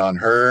hard on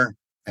her.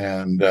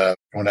 And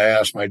when I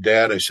asked my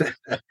dad, I said,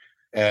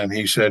 and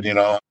he said,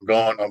 I'll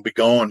be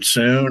going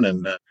soon.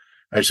 And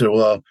I said,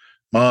 well,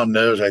 Mom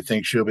knows I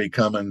think she'll be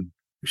coming.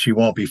 She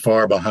won't be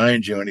far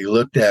behind you. And he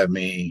looked at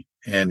me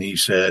and he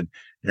said,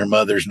 your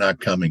mother's not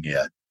coming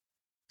yet.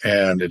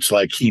 And it's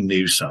like he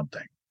knew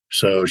something.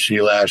 So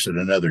she lasted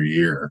another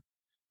year.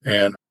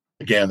 And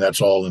again,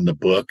 that's all in the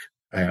book.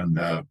 And,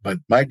 but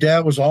my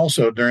dad was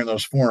also during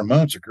those 4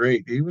 months,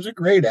 he was a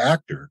great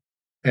actor.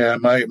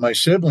 And my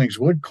siblings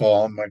would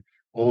call him my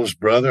oldest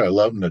brother. I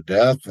love him to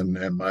death. And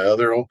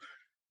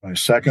my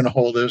second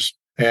oldest,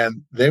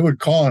 and they would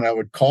call and I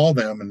would call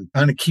them and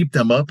kind of keep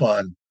them up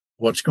on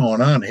what's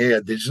going on. Hey,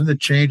 these are the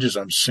changes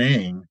I'm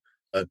seeing.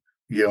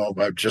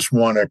 I just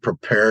want to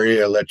prepare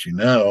you, let you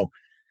know.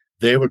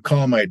 They would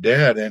call my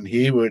dad and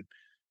he would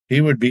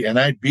be, and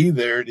I'd be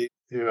there.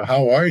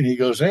 How are you? And he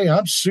goes, hey,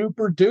 I'm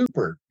super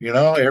duper.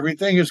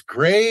 Everything is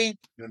great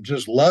and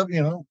just love,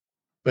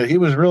 but he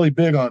was really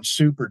big on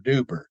super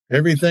duper.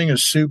 Everything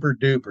is super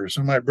duper.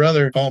 So my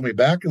brother called me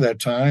back at that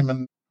time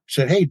and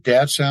said, hey,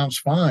 Dad sounds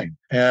fine.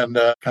 And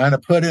kind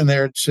of put in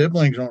there,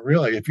 siblings don't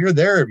realize if you're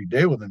there every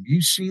day with them,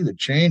 you see the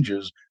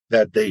changes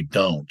that they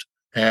don't.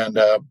 And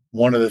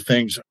one of the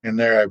things in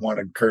there, I want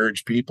to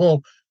encourage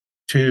people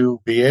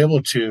to be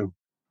able to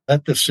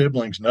let the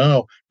siblings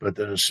know, but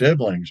the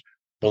siblings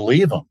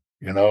believe them,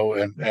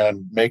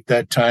 and make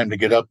that time to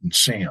get up and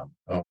see him.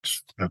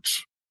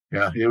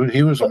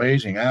 He was an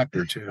amazing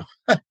actor too.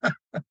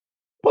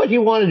 But he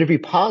wanted to be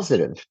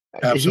positive.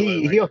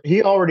 Absolutely.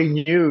 He already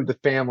knew the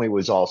family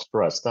was all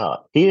stressed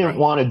up. He didn't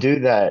want to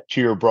do that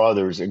to your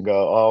brothers and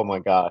go, oh my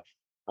God,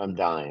 I'm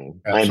dying.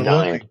 Absolutely. I'm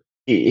dying.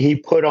 He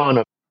put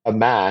on a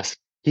mask.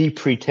 He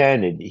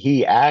pretended.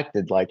 He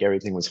acted like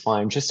everything was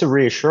fine just to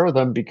reassure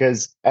them,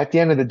 because at the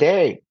end of the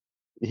day,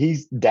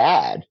 he's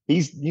dad.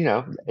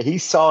 He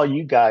saw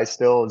you guys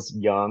still as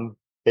young,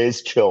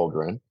 his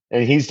children,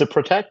 and he's the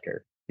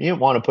protector. He didn't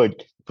want to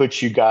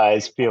put you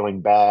guys feeling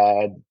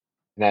bad,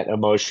 that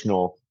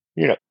emotional,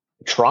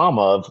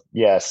 trauma of,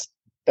 yes,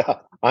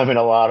 I'm in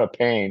a lot of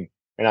pain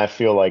and I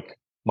feel like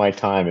my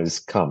time is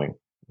coming.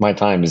 My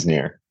time is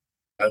near.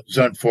 It's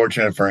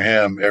unfortunate for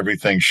him.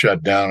 Everything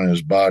shut down in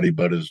his body,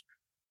 but his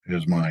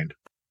mind.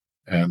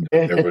 And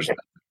there was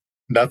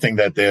nothing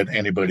that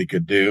anybody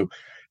could do.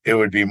 It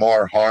would be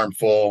more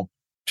harmful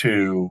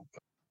to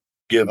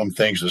give him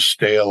things to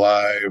stay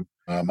alive.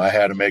 I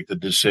had to make the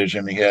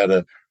decision. He had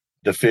a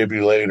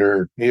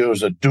defibrillator. It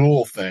was a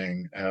dual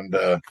thing. And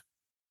the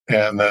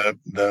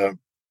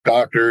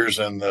doctors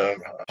and the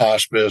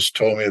hospice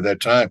told me at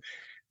that time,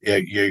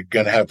 you're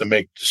going to have to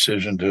make a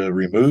decision to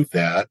remove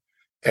that.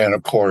 And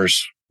of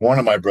course, one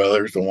of my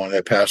brothers, the one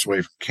that passed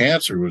away from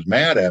cancer, was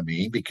mad at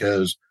me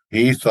because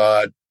he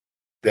thought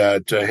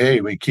that, hey,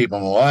 we keep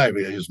him alive.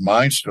 His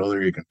mind's still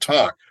there. He can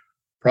talk.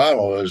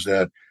 Problem was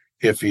that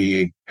if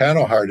he had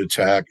a heart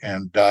attack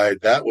and died,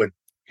 that would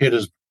hit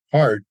his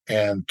heart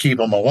and keep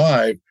him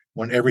alive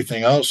when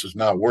everything else is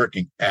not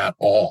working at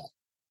all.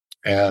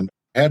 And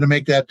I had to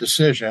make that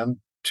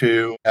decision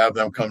to have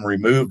them come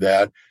remove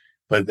that.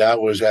 But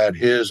that was at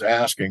his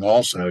asking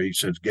also. He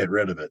said, get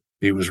rid of it.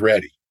 He was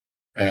ready.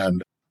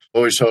 And I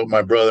always hope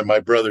my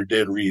brother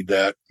did read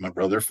that, my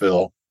brother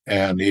Phil,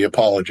 and he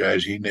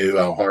apologized. He knew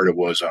how hard it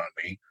was on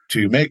me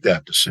to make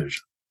that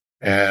decision.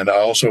 And I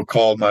also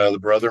called my other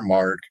brother,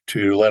 Mark,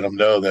 to let him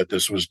know that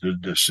this was the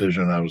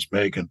decision I was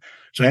making.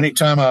 So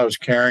anytime I was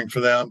caring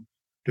for them,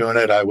 doing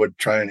it, I would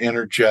try and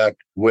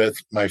interject with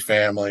my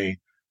family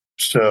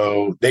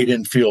so they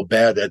didn't feel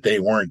bad that they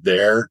weren't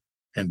there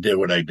and did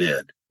what I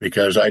did,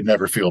 because I'd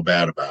never feel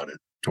bad about it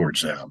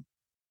towards them.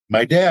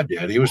 My dad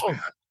did. He was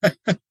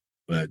bad,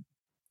 but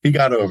he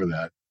got over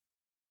that.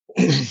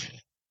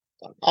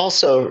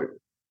 Also,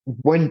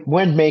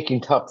 when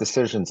making tough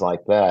decisions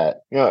like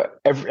that,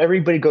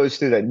 everybody goes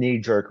through that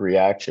knee-jerk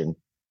reaction.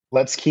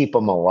 Let's keep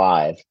them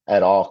alive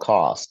at all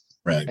costs.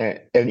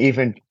 Right. And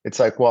even it's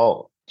like,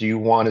 well, do you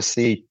want to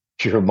see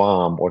your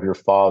mom or your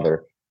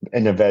father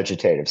in a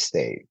vegetative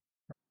state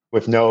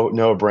with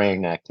no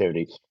brain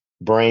activity,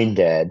 brain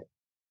dead,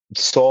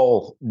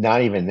 soul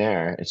not even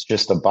there? It's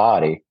just a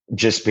body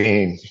just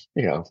being,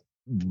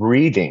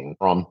 breathing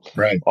from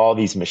all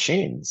these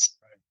machines.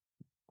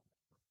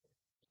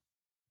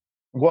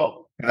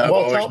 Well, and I've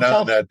always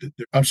known that.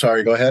 I'm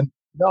sorry. Go ahead.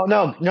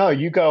 No.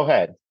 You go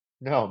ahead.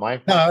 No, I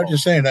was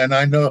just saying, and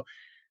I know.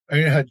 I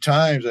mean, at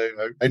times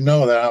I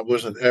know that I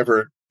wasn't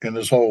ever in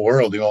this whole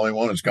world the only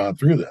one that's gone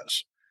through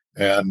this,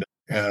 and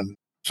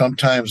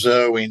sometimes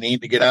we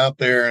need to get out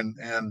there, and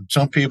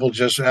some people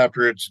just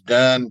after it's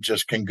done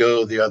just can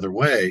go the other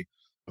way.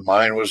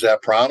 Mine was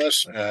that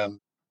promise, and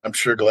I'm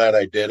sure glad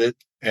I did it.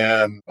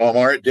 And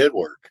Omar, it did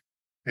work.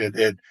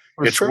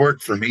 It's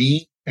worked for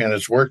me. And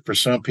it's worked for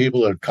some people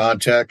that have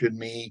contacted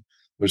me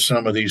with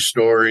some of these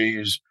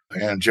stories,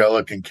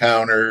 angelic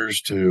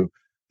encounters, to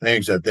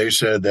things that they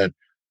said that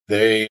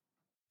they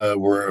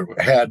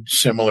had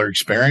similar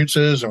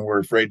experiences and were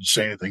afraid to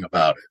say anything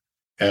about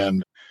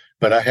it.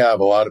 But I have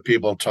a lot of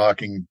people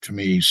talking to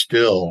me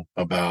still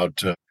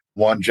about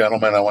one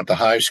gentleman I went to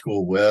high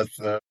school with,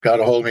 got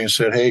a hold of me and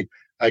said, hey,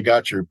 I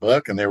got your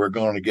book. And they were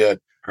going to get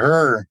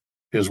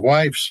his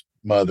wife's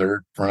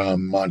mother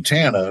from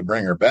Montana,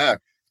 bring her back.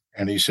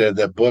 And he said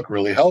that book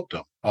really helped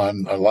him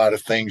on a lot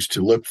of things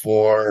to look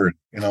for,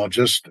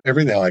 just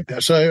everything like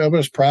that. So I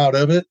was proud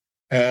of it.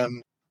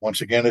 And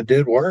once again, it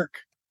did work.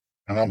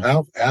 And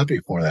I'm happy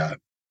for that.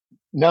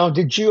 Now,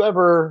 did you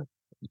ever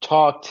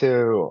talk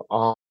to,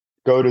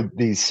 go to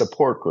these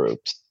support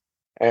groups?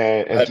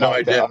 And No,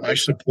 I did. My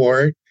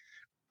support,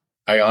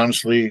 I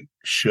honestly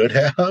should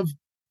have,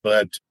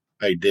 but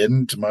I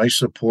didn't. My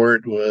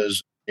support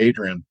was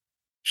Adrian.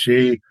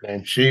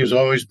 She's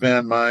always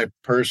been my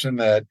person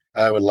that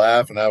I would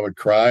laugh and I would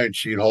cry, and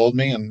she'd hold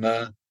me,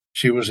 and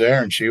she was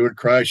there, and she would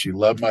cry. She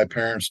loved my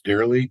parents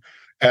dearly,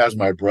 as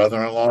my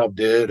brother-in-law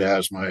did,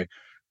 as my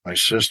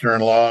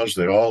sister-in-laws.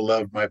 They all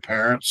loved my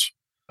parents,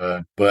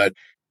 but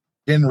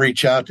didn't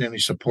reach out to any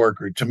support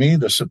group. To me,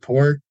 the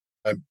support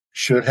I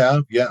should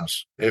have,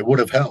 yes, it would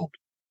have helped.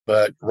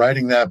 But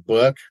writing that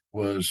book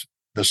was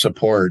the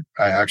support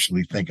I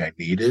actually think I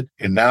needed.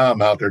 And now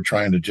I'm out there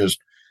trying to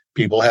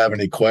people have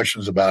any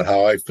questions about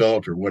how I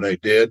felt or what I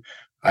did,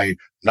 I'm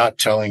not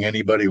telling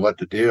anybody what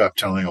to do. I'm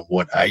telling them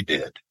what I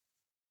did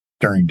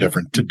during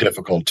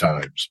difficult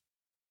times.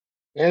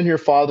 And your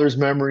father's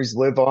memories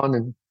live on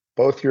in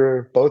both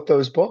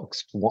those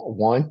books.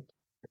 One,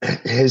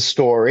 his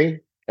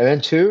story, and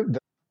then two,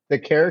 the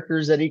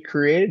characters that he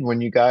created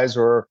when you guys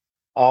were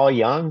all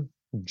young,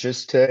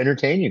 just to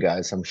entertain you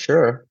guys, I'm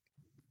sure.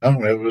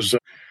 Oh, it was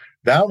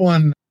that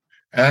one.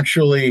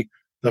 Actually,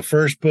 the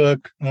first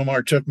book,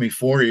 Omar, took me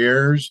 4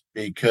 years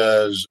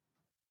because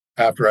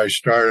after I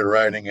started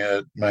writing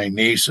it, my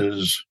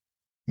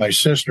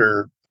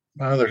sister,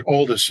 my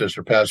oldest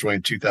sister, passed away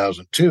in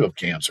 2002 of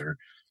cancer.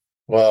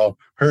 Well,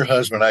 her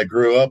husband I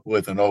grew up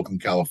with in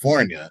Oakland,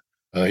 California.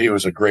 He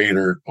was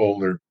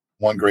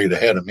one grade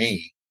ahead of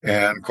me.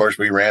 And of course,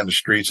 we ran the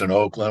streets in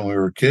Oakland. We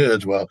were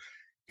kids. Well,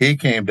 he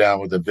came down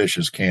with a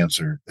vicious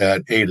cancer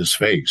that ate his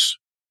face.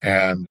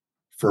 And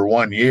for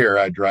 1 year,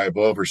 I'd drive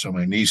over so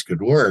my niece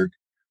could work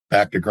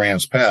back to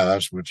Grants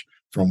Pass, which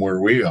from where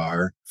we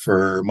are,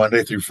 for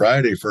Monday through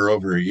Friday for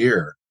over a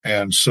year,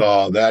 and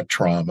saw that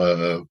trauma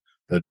of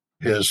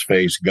his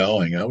face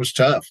going. It was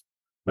tough,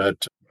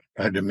 but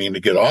I didn't mean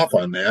to get off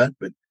on that.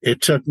 But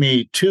it took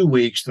me 2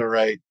 weeks to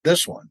write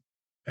this one.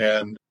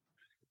 And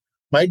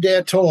my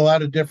dad told a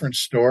lot of different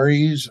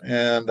stories,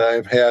 and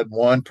I've had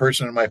one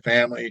person in my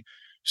family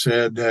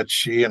said that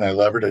and I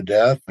love her to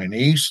death, my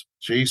niece,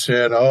 she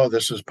said, "Oh,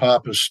 this is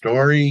Papa's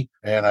story."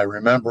 And I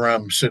remember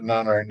him sitting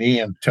on our knee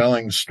and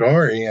telling the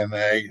story. And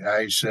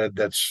I said,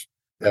 that's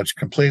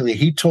completely,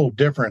 he told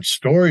different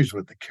stories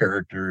with the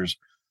characters.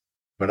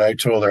 But I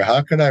told her,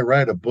 how could I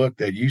write a book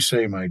that you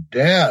say my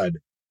dad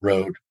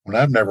wrote when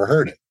I've never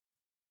heard it?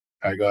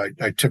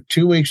 I took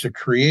 2 weeks to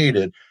create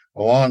it,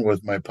 along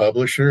with my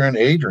publisher and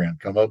Adrian,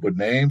 come up with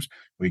names.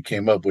 We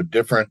came up with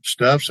different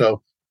stuff.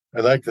 So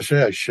I'd like to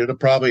say I should have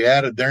probably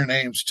added their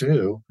names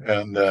too.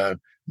 And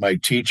my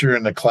teacher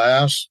in the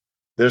class,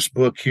 this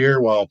book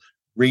here, while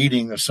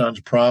reading The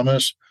Son's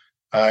Promise,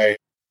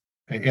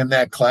 in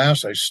that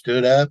class, I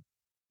stood up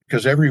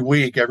because every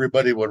week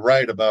everybody would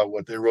write about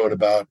what they wrote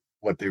about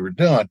what they were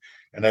doing.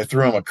 And I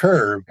threw them a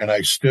curve, and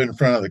I stood in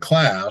front of the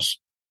class,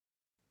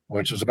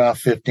 which was about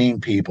 15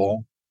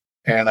 people.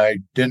 And I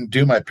didn't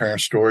do my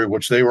parents' story,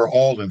 which they were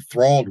all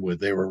enthralled with.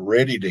 They were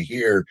ready to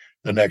hear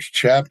the next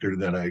chapter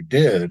that I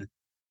did.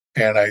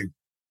 And I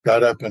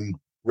got up and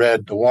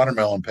read The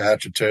Watermelon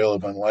Patch, A Tale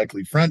of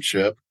Unlikely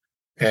Friendship,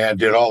 and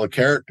did all the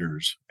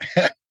characters.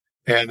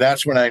 And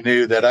that's when I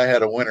knew that I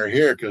had a winner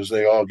here, because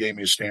they all gave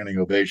me a standing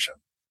ovation.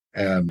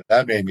 And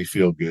that made me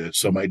feel good.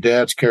 So my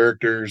dad's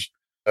characters,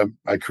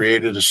 I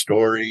created a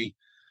story.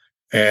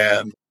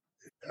 And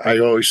I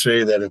always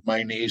say that if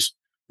my niece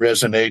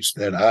resonates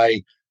that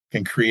I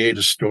can create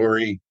a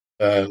story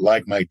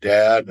like my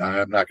dad,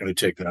 I'm not going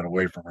to take that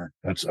away from her.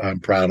 I'm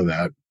proud of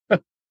that.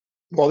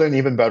 Well, then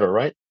even better,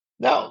 right?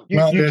 Now, you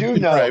do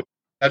know. Right.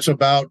 That's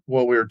about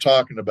what we were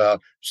talking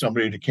about,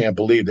 somebody that can't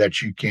believe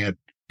that you can't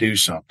do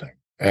something.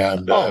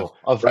 And of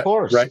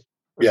course. Right.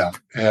 Yeah.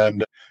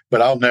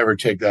 But I'll never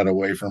take that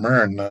away from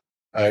her. And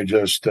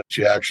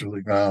she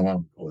actually, I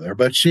won't go there,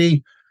 but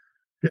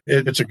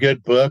it's a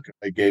good book.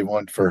 I gave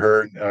one for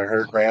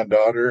her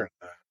granddaughter.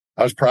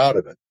 I was proud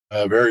of it.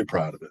 Very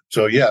proud of it.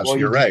 So yes, well,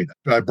 you're right.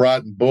 I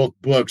brought in both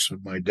books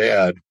with my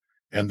dad,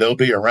 and they'll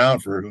be around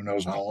for who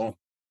knows how long.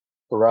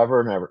 Forever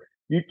and ever.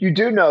 You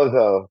do know,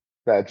 though,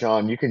 that,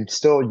 John, you can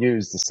still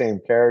use the same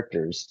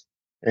characters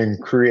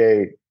and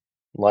create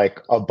like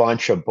a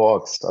bunch of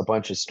books, a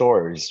bunch of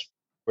stories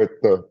with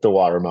the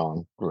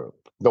Watermelon group.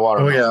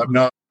 Oh, yeah.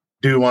 No, I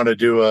do want to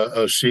do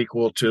a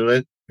sequel to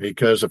it,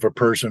 because if a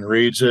person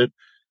reads it,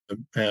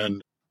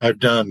 and I've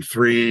done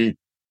 3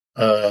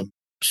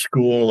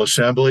 school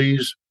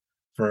assemblies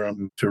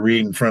to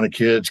read in front of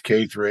kids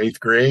K through 8th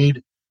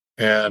grade.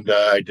 And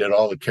I did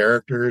all the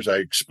characters. I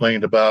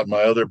explained about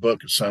my other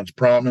book, A Son's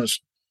Promise.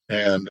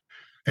 And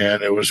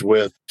it was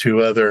with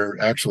 2 other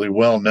actually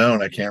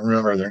well-known, I can't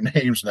remember their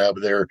names now,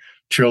 but they're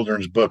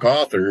children's book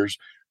authors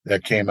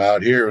that came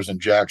out here. It was in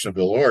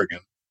Jacksonville, Oregon.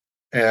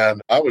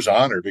 And I was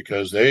honored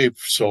because they've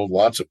sold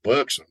lots of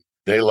books and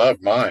they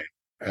loved mine.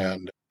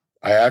 And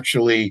I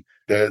actually,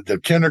 the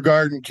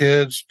kindergarten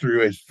kids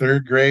through a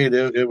third grade,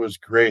 it was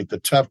great. The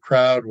tough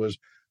crowd was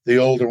the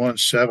older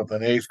ones, seventh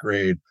and eighth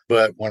grade.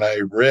 But when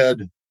I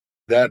read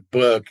that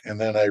book and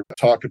then I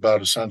talked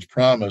about A Son's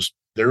Promise,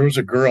 there was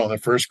a girl in the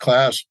first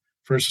class,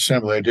 first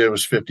assembly I did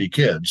was 50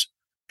 kids.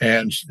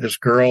 And this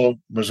girl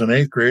was an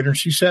eighth grader, and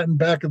she sat in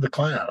back of the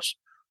class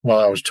while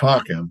I was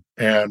talking.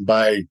 And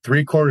by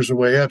 3/4 of the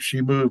way up,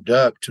 she moved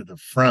up to the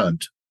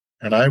front.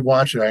 And I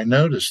watched it. I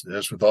noticed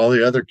this with all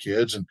the other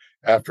kids. And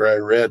after I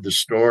read the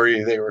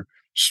story, they were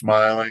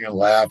smiling and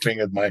laughing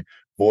at my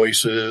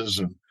voices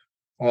and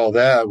all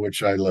that,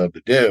 which I love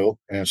to do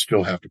and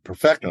still have to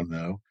perfect them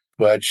though.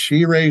 But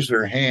she raised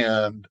her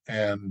hand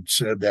and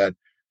said that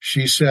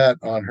she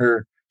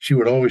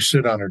would always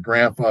sit on her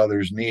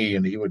grandfather's knee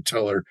and he would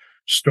tell her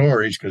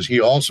stories because he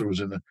also was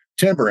in the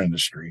timber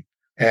industry.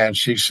 And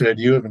she said,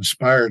 "You have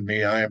inspired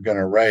me. I am going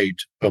to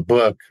write a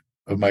book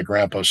of my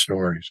grandpa's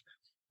stories."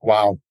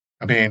 Wow.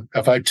 I mean,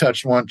 if I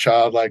touched one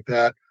child like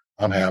that,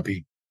 I'm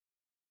happy.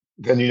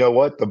 Then you know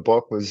what? The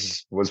book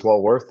was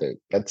well worth it.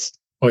 That's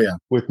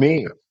with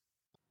me.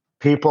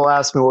 People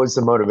ask me what was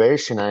the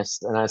motivation.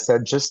 And I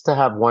said, just to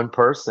have one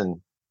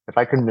person, if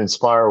I can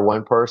inspire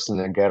one person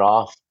to get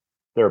off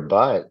their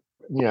butt,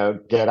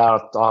 get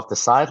out off the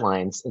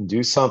sidelines and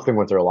do something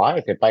with their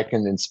life. If I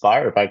can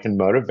inspire, if I can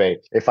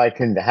motivate, if I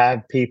can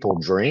have people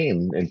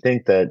dream and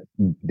think that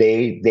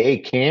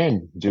they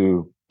can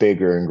do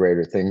bigger and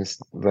greater things,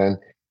 then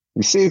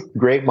you see,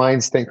 great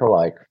minds think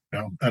alike.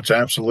 No, that's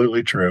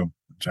absolutely true.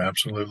 It's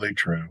absolutely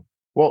true.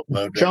 Well,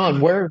 John,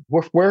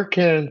 where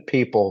can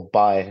people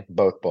buy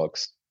both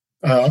books?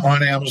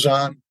 On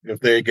Amazon.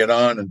 If they get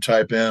on and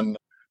type in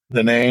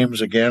the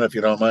names again, if you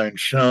don't mind,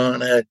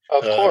 Sean. Of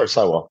course,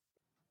 I will.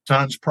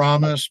 Son's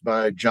Promise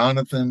by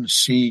Jonathan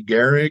C.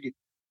 Gehrig.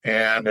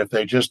 And if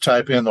they just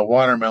type in The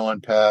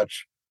Watermelon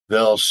Patch,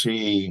 they'll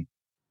see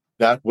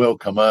that will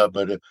come up.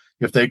 But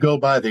if they go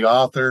by the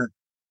author,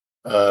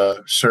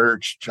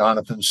 search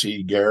Jonathan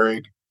C.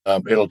 Gehrig,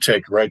 it'll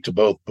take right to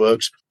both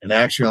books. And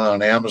actually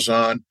on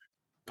Amazon,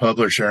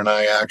 publisher and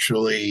I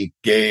actually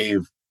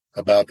gave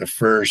about the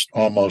first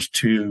almost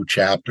 2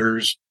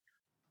 chapters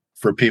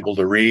for people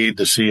to read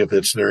to see if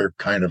it's their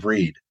kind of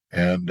read.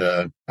 And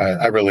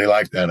I really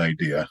like that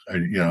idea,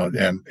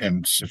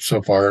 and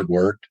so far it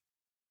worked.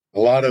 A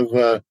lot of,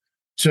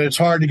 so it's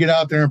hard to get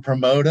out there and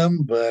promote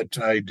them, but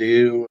I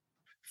do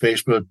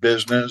Facebook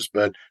business,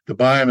 but to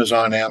buy them is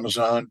on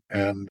Amazon.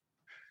 And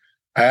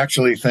I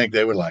actually think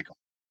they would like them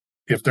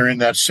if they're in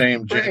that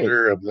same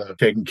gender of the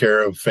taking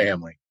care of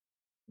family.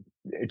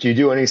 Do you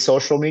do any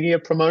social media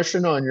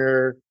promotion on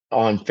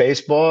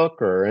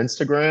Facebook or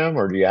Instagram,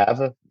 or do you have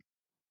a?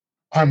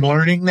 I'm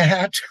learning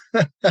that.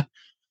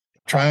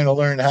 Trying to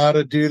learn how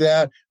to do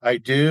that. I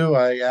do.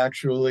 I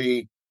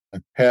actually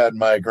had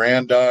my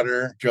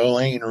granddaughter,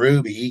 Jolene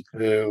Ruby,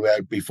 who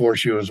before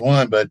she was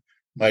 1, but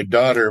my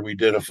daughter, we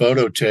did a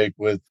photo take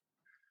with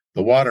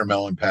the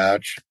Watermelon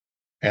Patch,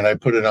 and I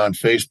put it on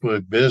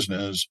Facebook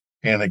Business,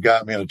 and it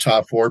got me in the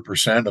top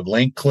 4% of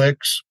link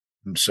clicks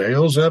and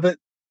sales of it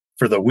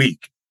for that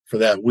week,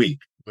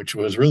 which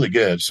was really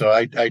good. So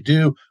I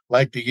do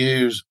like to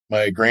use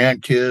my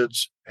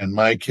grandkids and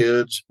my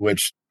kids,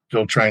 which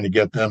still trying to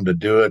get them to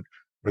do it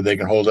where they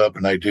can hold up,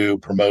 and I do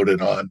promote it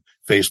on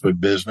Facebook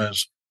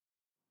Business,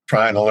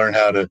 trying to learn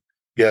how to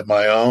get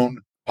my own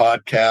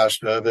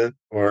podcast of it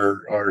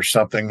or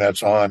something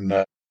that's on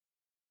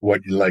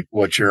what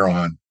you're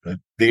on. But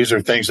these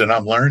are things that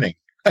I'm learning.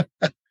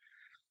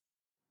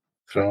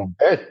 So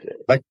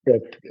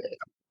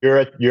you're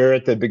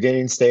at the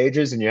beginning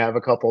stages, and you have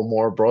a couple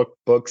more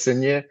books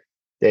in you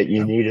that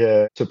you need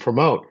to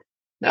promote.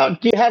 Now,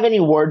 do you have any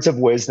words of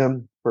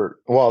wisdom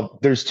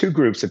there's 2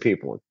 groups of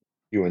people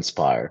you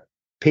inspire.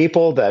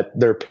 People that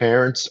their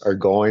parents are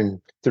going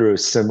through a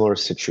similar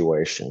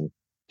situation.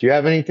 Do you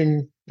have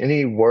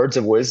any words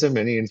of wisdom,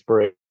 any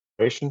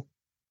inspiration?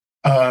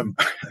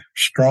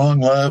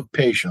 Strong love,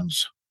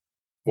 patience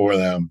for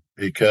them,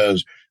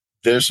 because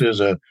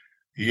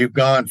you've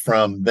gone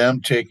from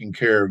them taking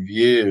care of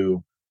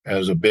you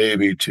as a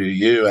baby to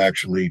you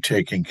actually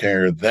taking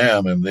care of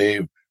them, and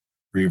they've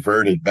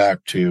reverted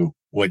back to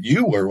what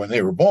you were when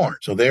they were born.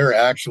 So they're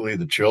actually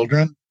the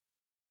children.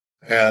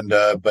 And,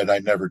 but I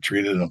never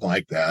treated them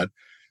like that,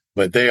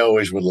 but they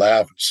always would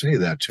laugh and say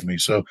that to me.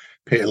 So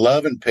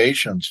love and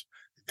patience,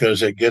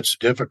 because it gets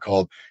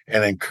difficult,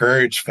 and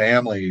encourage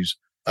families,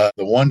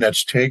 the one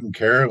that's taking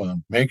care of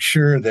them, make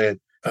sure that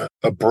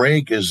a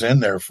break is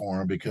in there for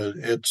them, because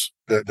it's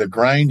the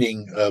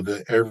grinding of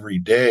it every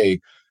day.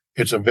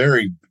 It's a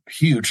very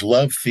huge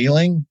love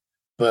feeling,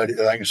 but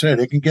like I said,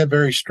 it can get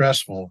very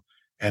stressful.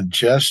 And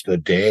just a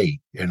day,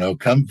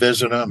 come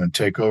visit them and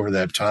take over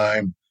that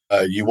time.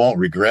 You won't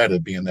regret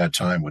it being that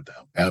time with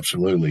them.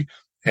 Absolutely.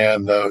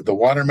 And the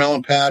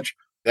Watermelon Patch,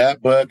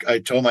 that book, I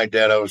told my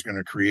dad I was going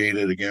to create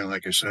it again,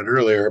 like I said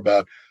earlier,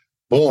 about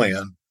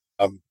bullion.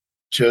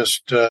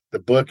 The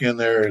book in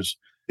there is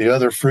the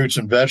other fruits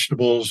and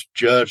vegetables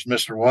judged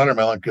Mr.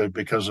 Watermelon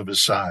because of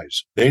his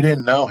size. They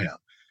didn't know him.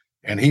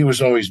 And he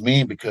was always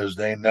mean because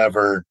they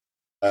never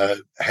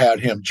had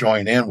him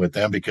join in with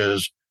them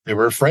because they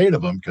were afraid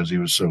of him because he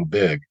was so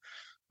big.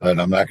 But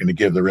I'm not going to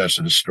give the rest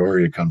of the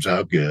story. It comes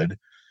out good.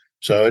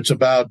 So it's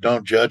about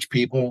don't judge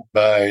people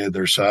by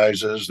their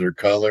sizes, their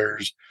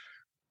colors,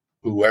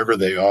 whoever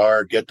they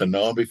are. Get to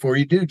know them before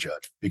you do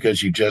judge,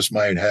 because you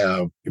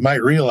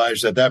might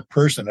realize that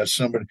person that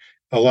somebody,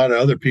 a lot of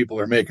other people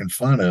are making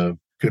fun of,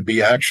 could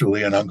be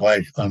actually an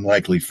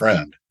unlikely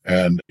friend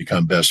and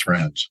become best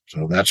friends.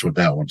 So that's what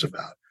that one's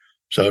about.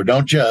 So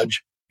don't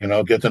judge,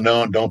 get to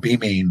know them. Don't be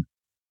mean.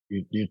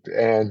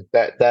 And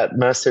that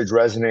message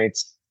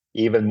resonates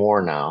even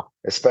more now,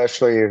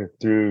 especially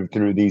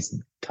through these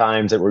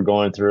times that we're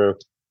going through.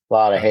 A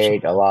lot of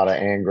hate, a lot of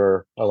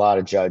anger, a lot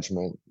of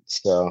judgment.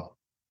 So,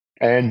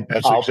 and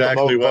that's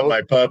exactly what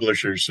my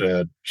publisher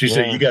said. She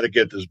said, "You got to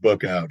get this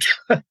book out."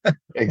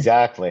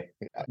 Exactly.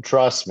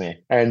 Trust me.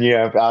 And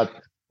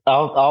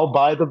I'll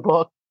buy the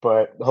book,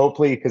 but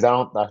hopefully, because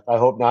I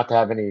hope not to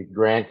have any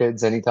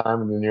grandkids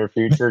anytime in the near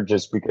future,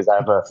 just because I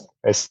have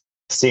a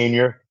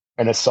senior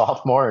and a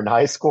sophomore in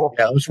high school.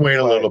 Yeah, let's wait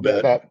a little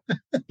bit.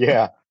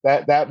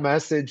 That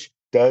message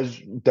does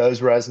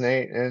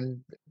resonate.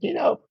 And,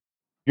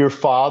 your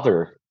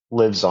father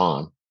lives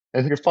on.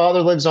 And your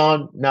father lives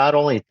on not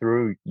only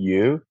through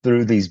you,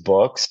 through these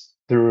books,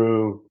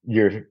 through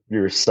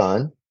your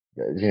son.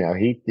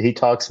 He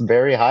talks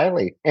very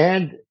highly.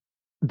 And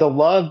the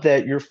love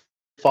that your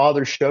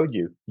father showed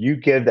you, you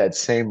give that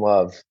same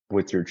love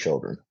with your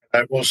children.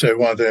 I will say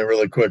one thing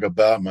really quick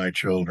about my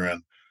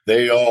children.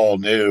 They all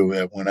knew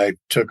that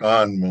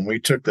when we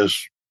took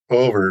this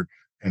over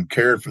and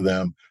cared for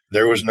them,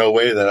 there was no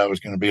way that I was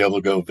going to be able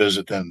to go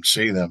visit them and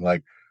see them.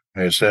 Like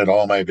I said,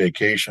 all my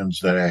vacations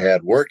that I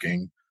had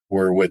working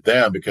were with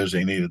them because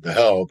they needed the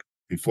help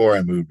before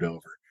I moved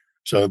over.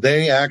 So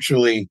they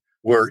actually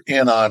were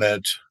in on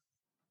it.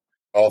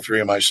 All three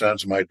of my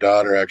sons and my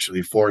daughter,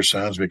 actually 4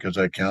 sons, because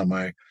I count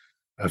my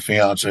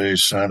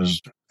fiance's son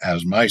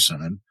as my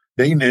son.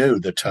 They knew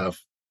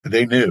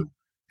they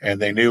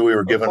knew we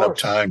were giving up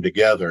time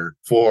together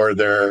for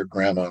their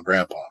grandma and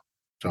grandpa.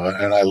 So,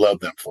 and I love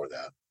them for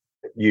that.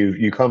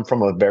 You come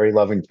from a very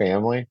loving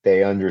family.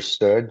 They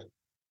understood.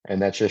 And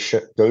that's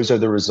those are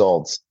the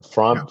results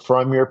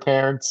from your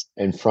parents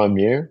and from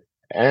you.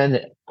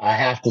 And I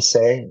have to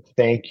say,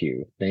 thank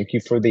you. Thank you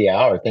for the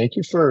hour. Thank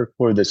you for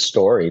the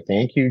story.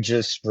 Thank you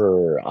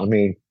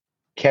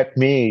kept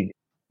me,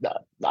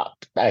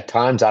 at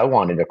times I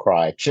wanted to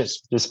cry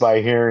just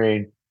by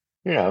hearing,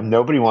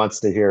 nobody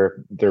wants to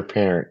hear their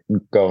parent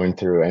going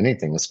through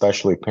anything,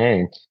 especially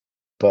pain.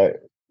 But,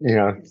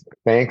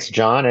 thanks,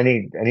 John.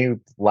 Any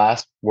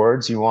last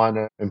words you want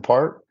to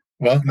impart?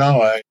 Well,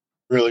 no, I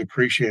really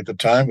appreciate the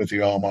time with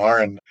you, Omar,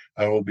 and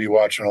I will be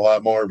watching a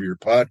lot more of your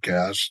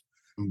podcasts.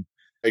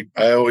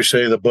 I always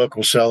say the book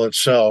will sell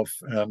itself,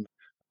 and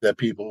that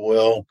people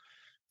will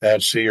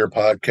that see your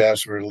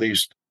podcast, or at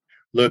least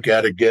look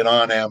at it, get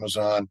on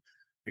Amazon,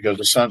 because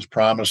The Son's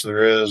Promise,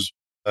 there is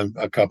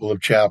a couple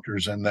of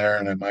chapters in there,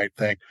 and I might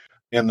think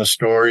in the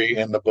story,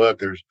 in the book,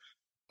 there's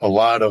a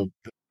lot of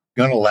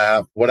going to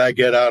laugh. What I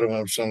get out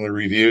of some of the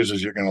reviews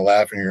is you're going to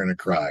laugh and you're going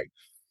to cry.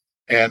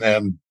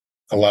 And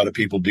a lot of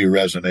people do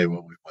resonate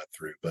what we went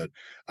through. But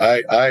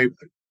I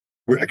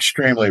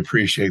extremely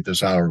appreciate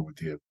this hour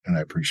with you, and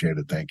I appreciate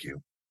it. Thank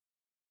you.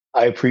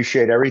 I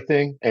appreciate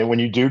everything. And when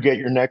you do get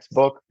your next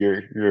book,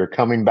 you're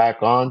coming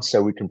back on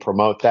so we can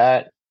promote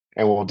that,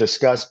 and we'll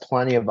discuss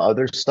plenty of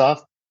other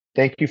stuff.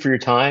 Thank you for your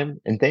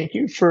time, and thank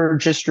you for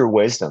just your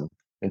wisdom.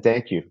 And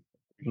thank you.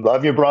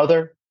 Love you,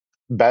 brother.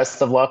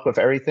 Best of luck with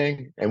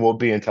everything, and we'll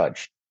be in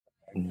touch.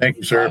 Thank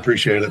you, sir. I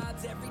appreciate it.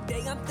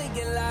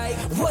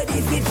 What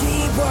if it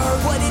did work?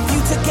 What if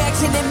you took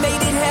action and made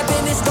it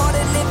happen and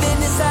started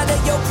living inside of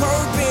your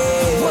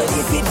purpose? What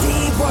if it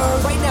did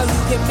work? Right now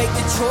you can make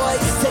the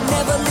choice to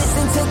never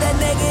listen to that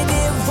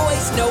negative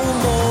voice no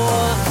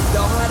more. The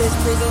hardest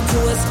prison to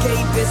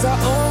escape is our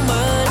own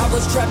mind. I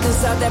was trapped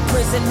inside that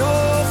prison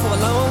for a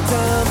long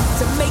time.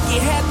 To make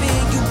it happen,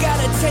 you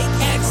gotta take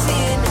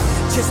action.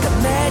 Just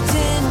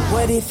imagine,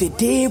 what if it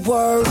did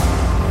work?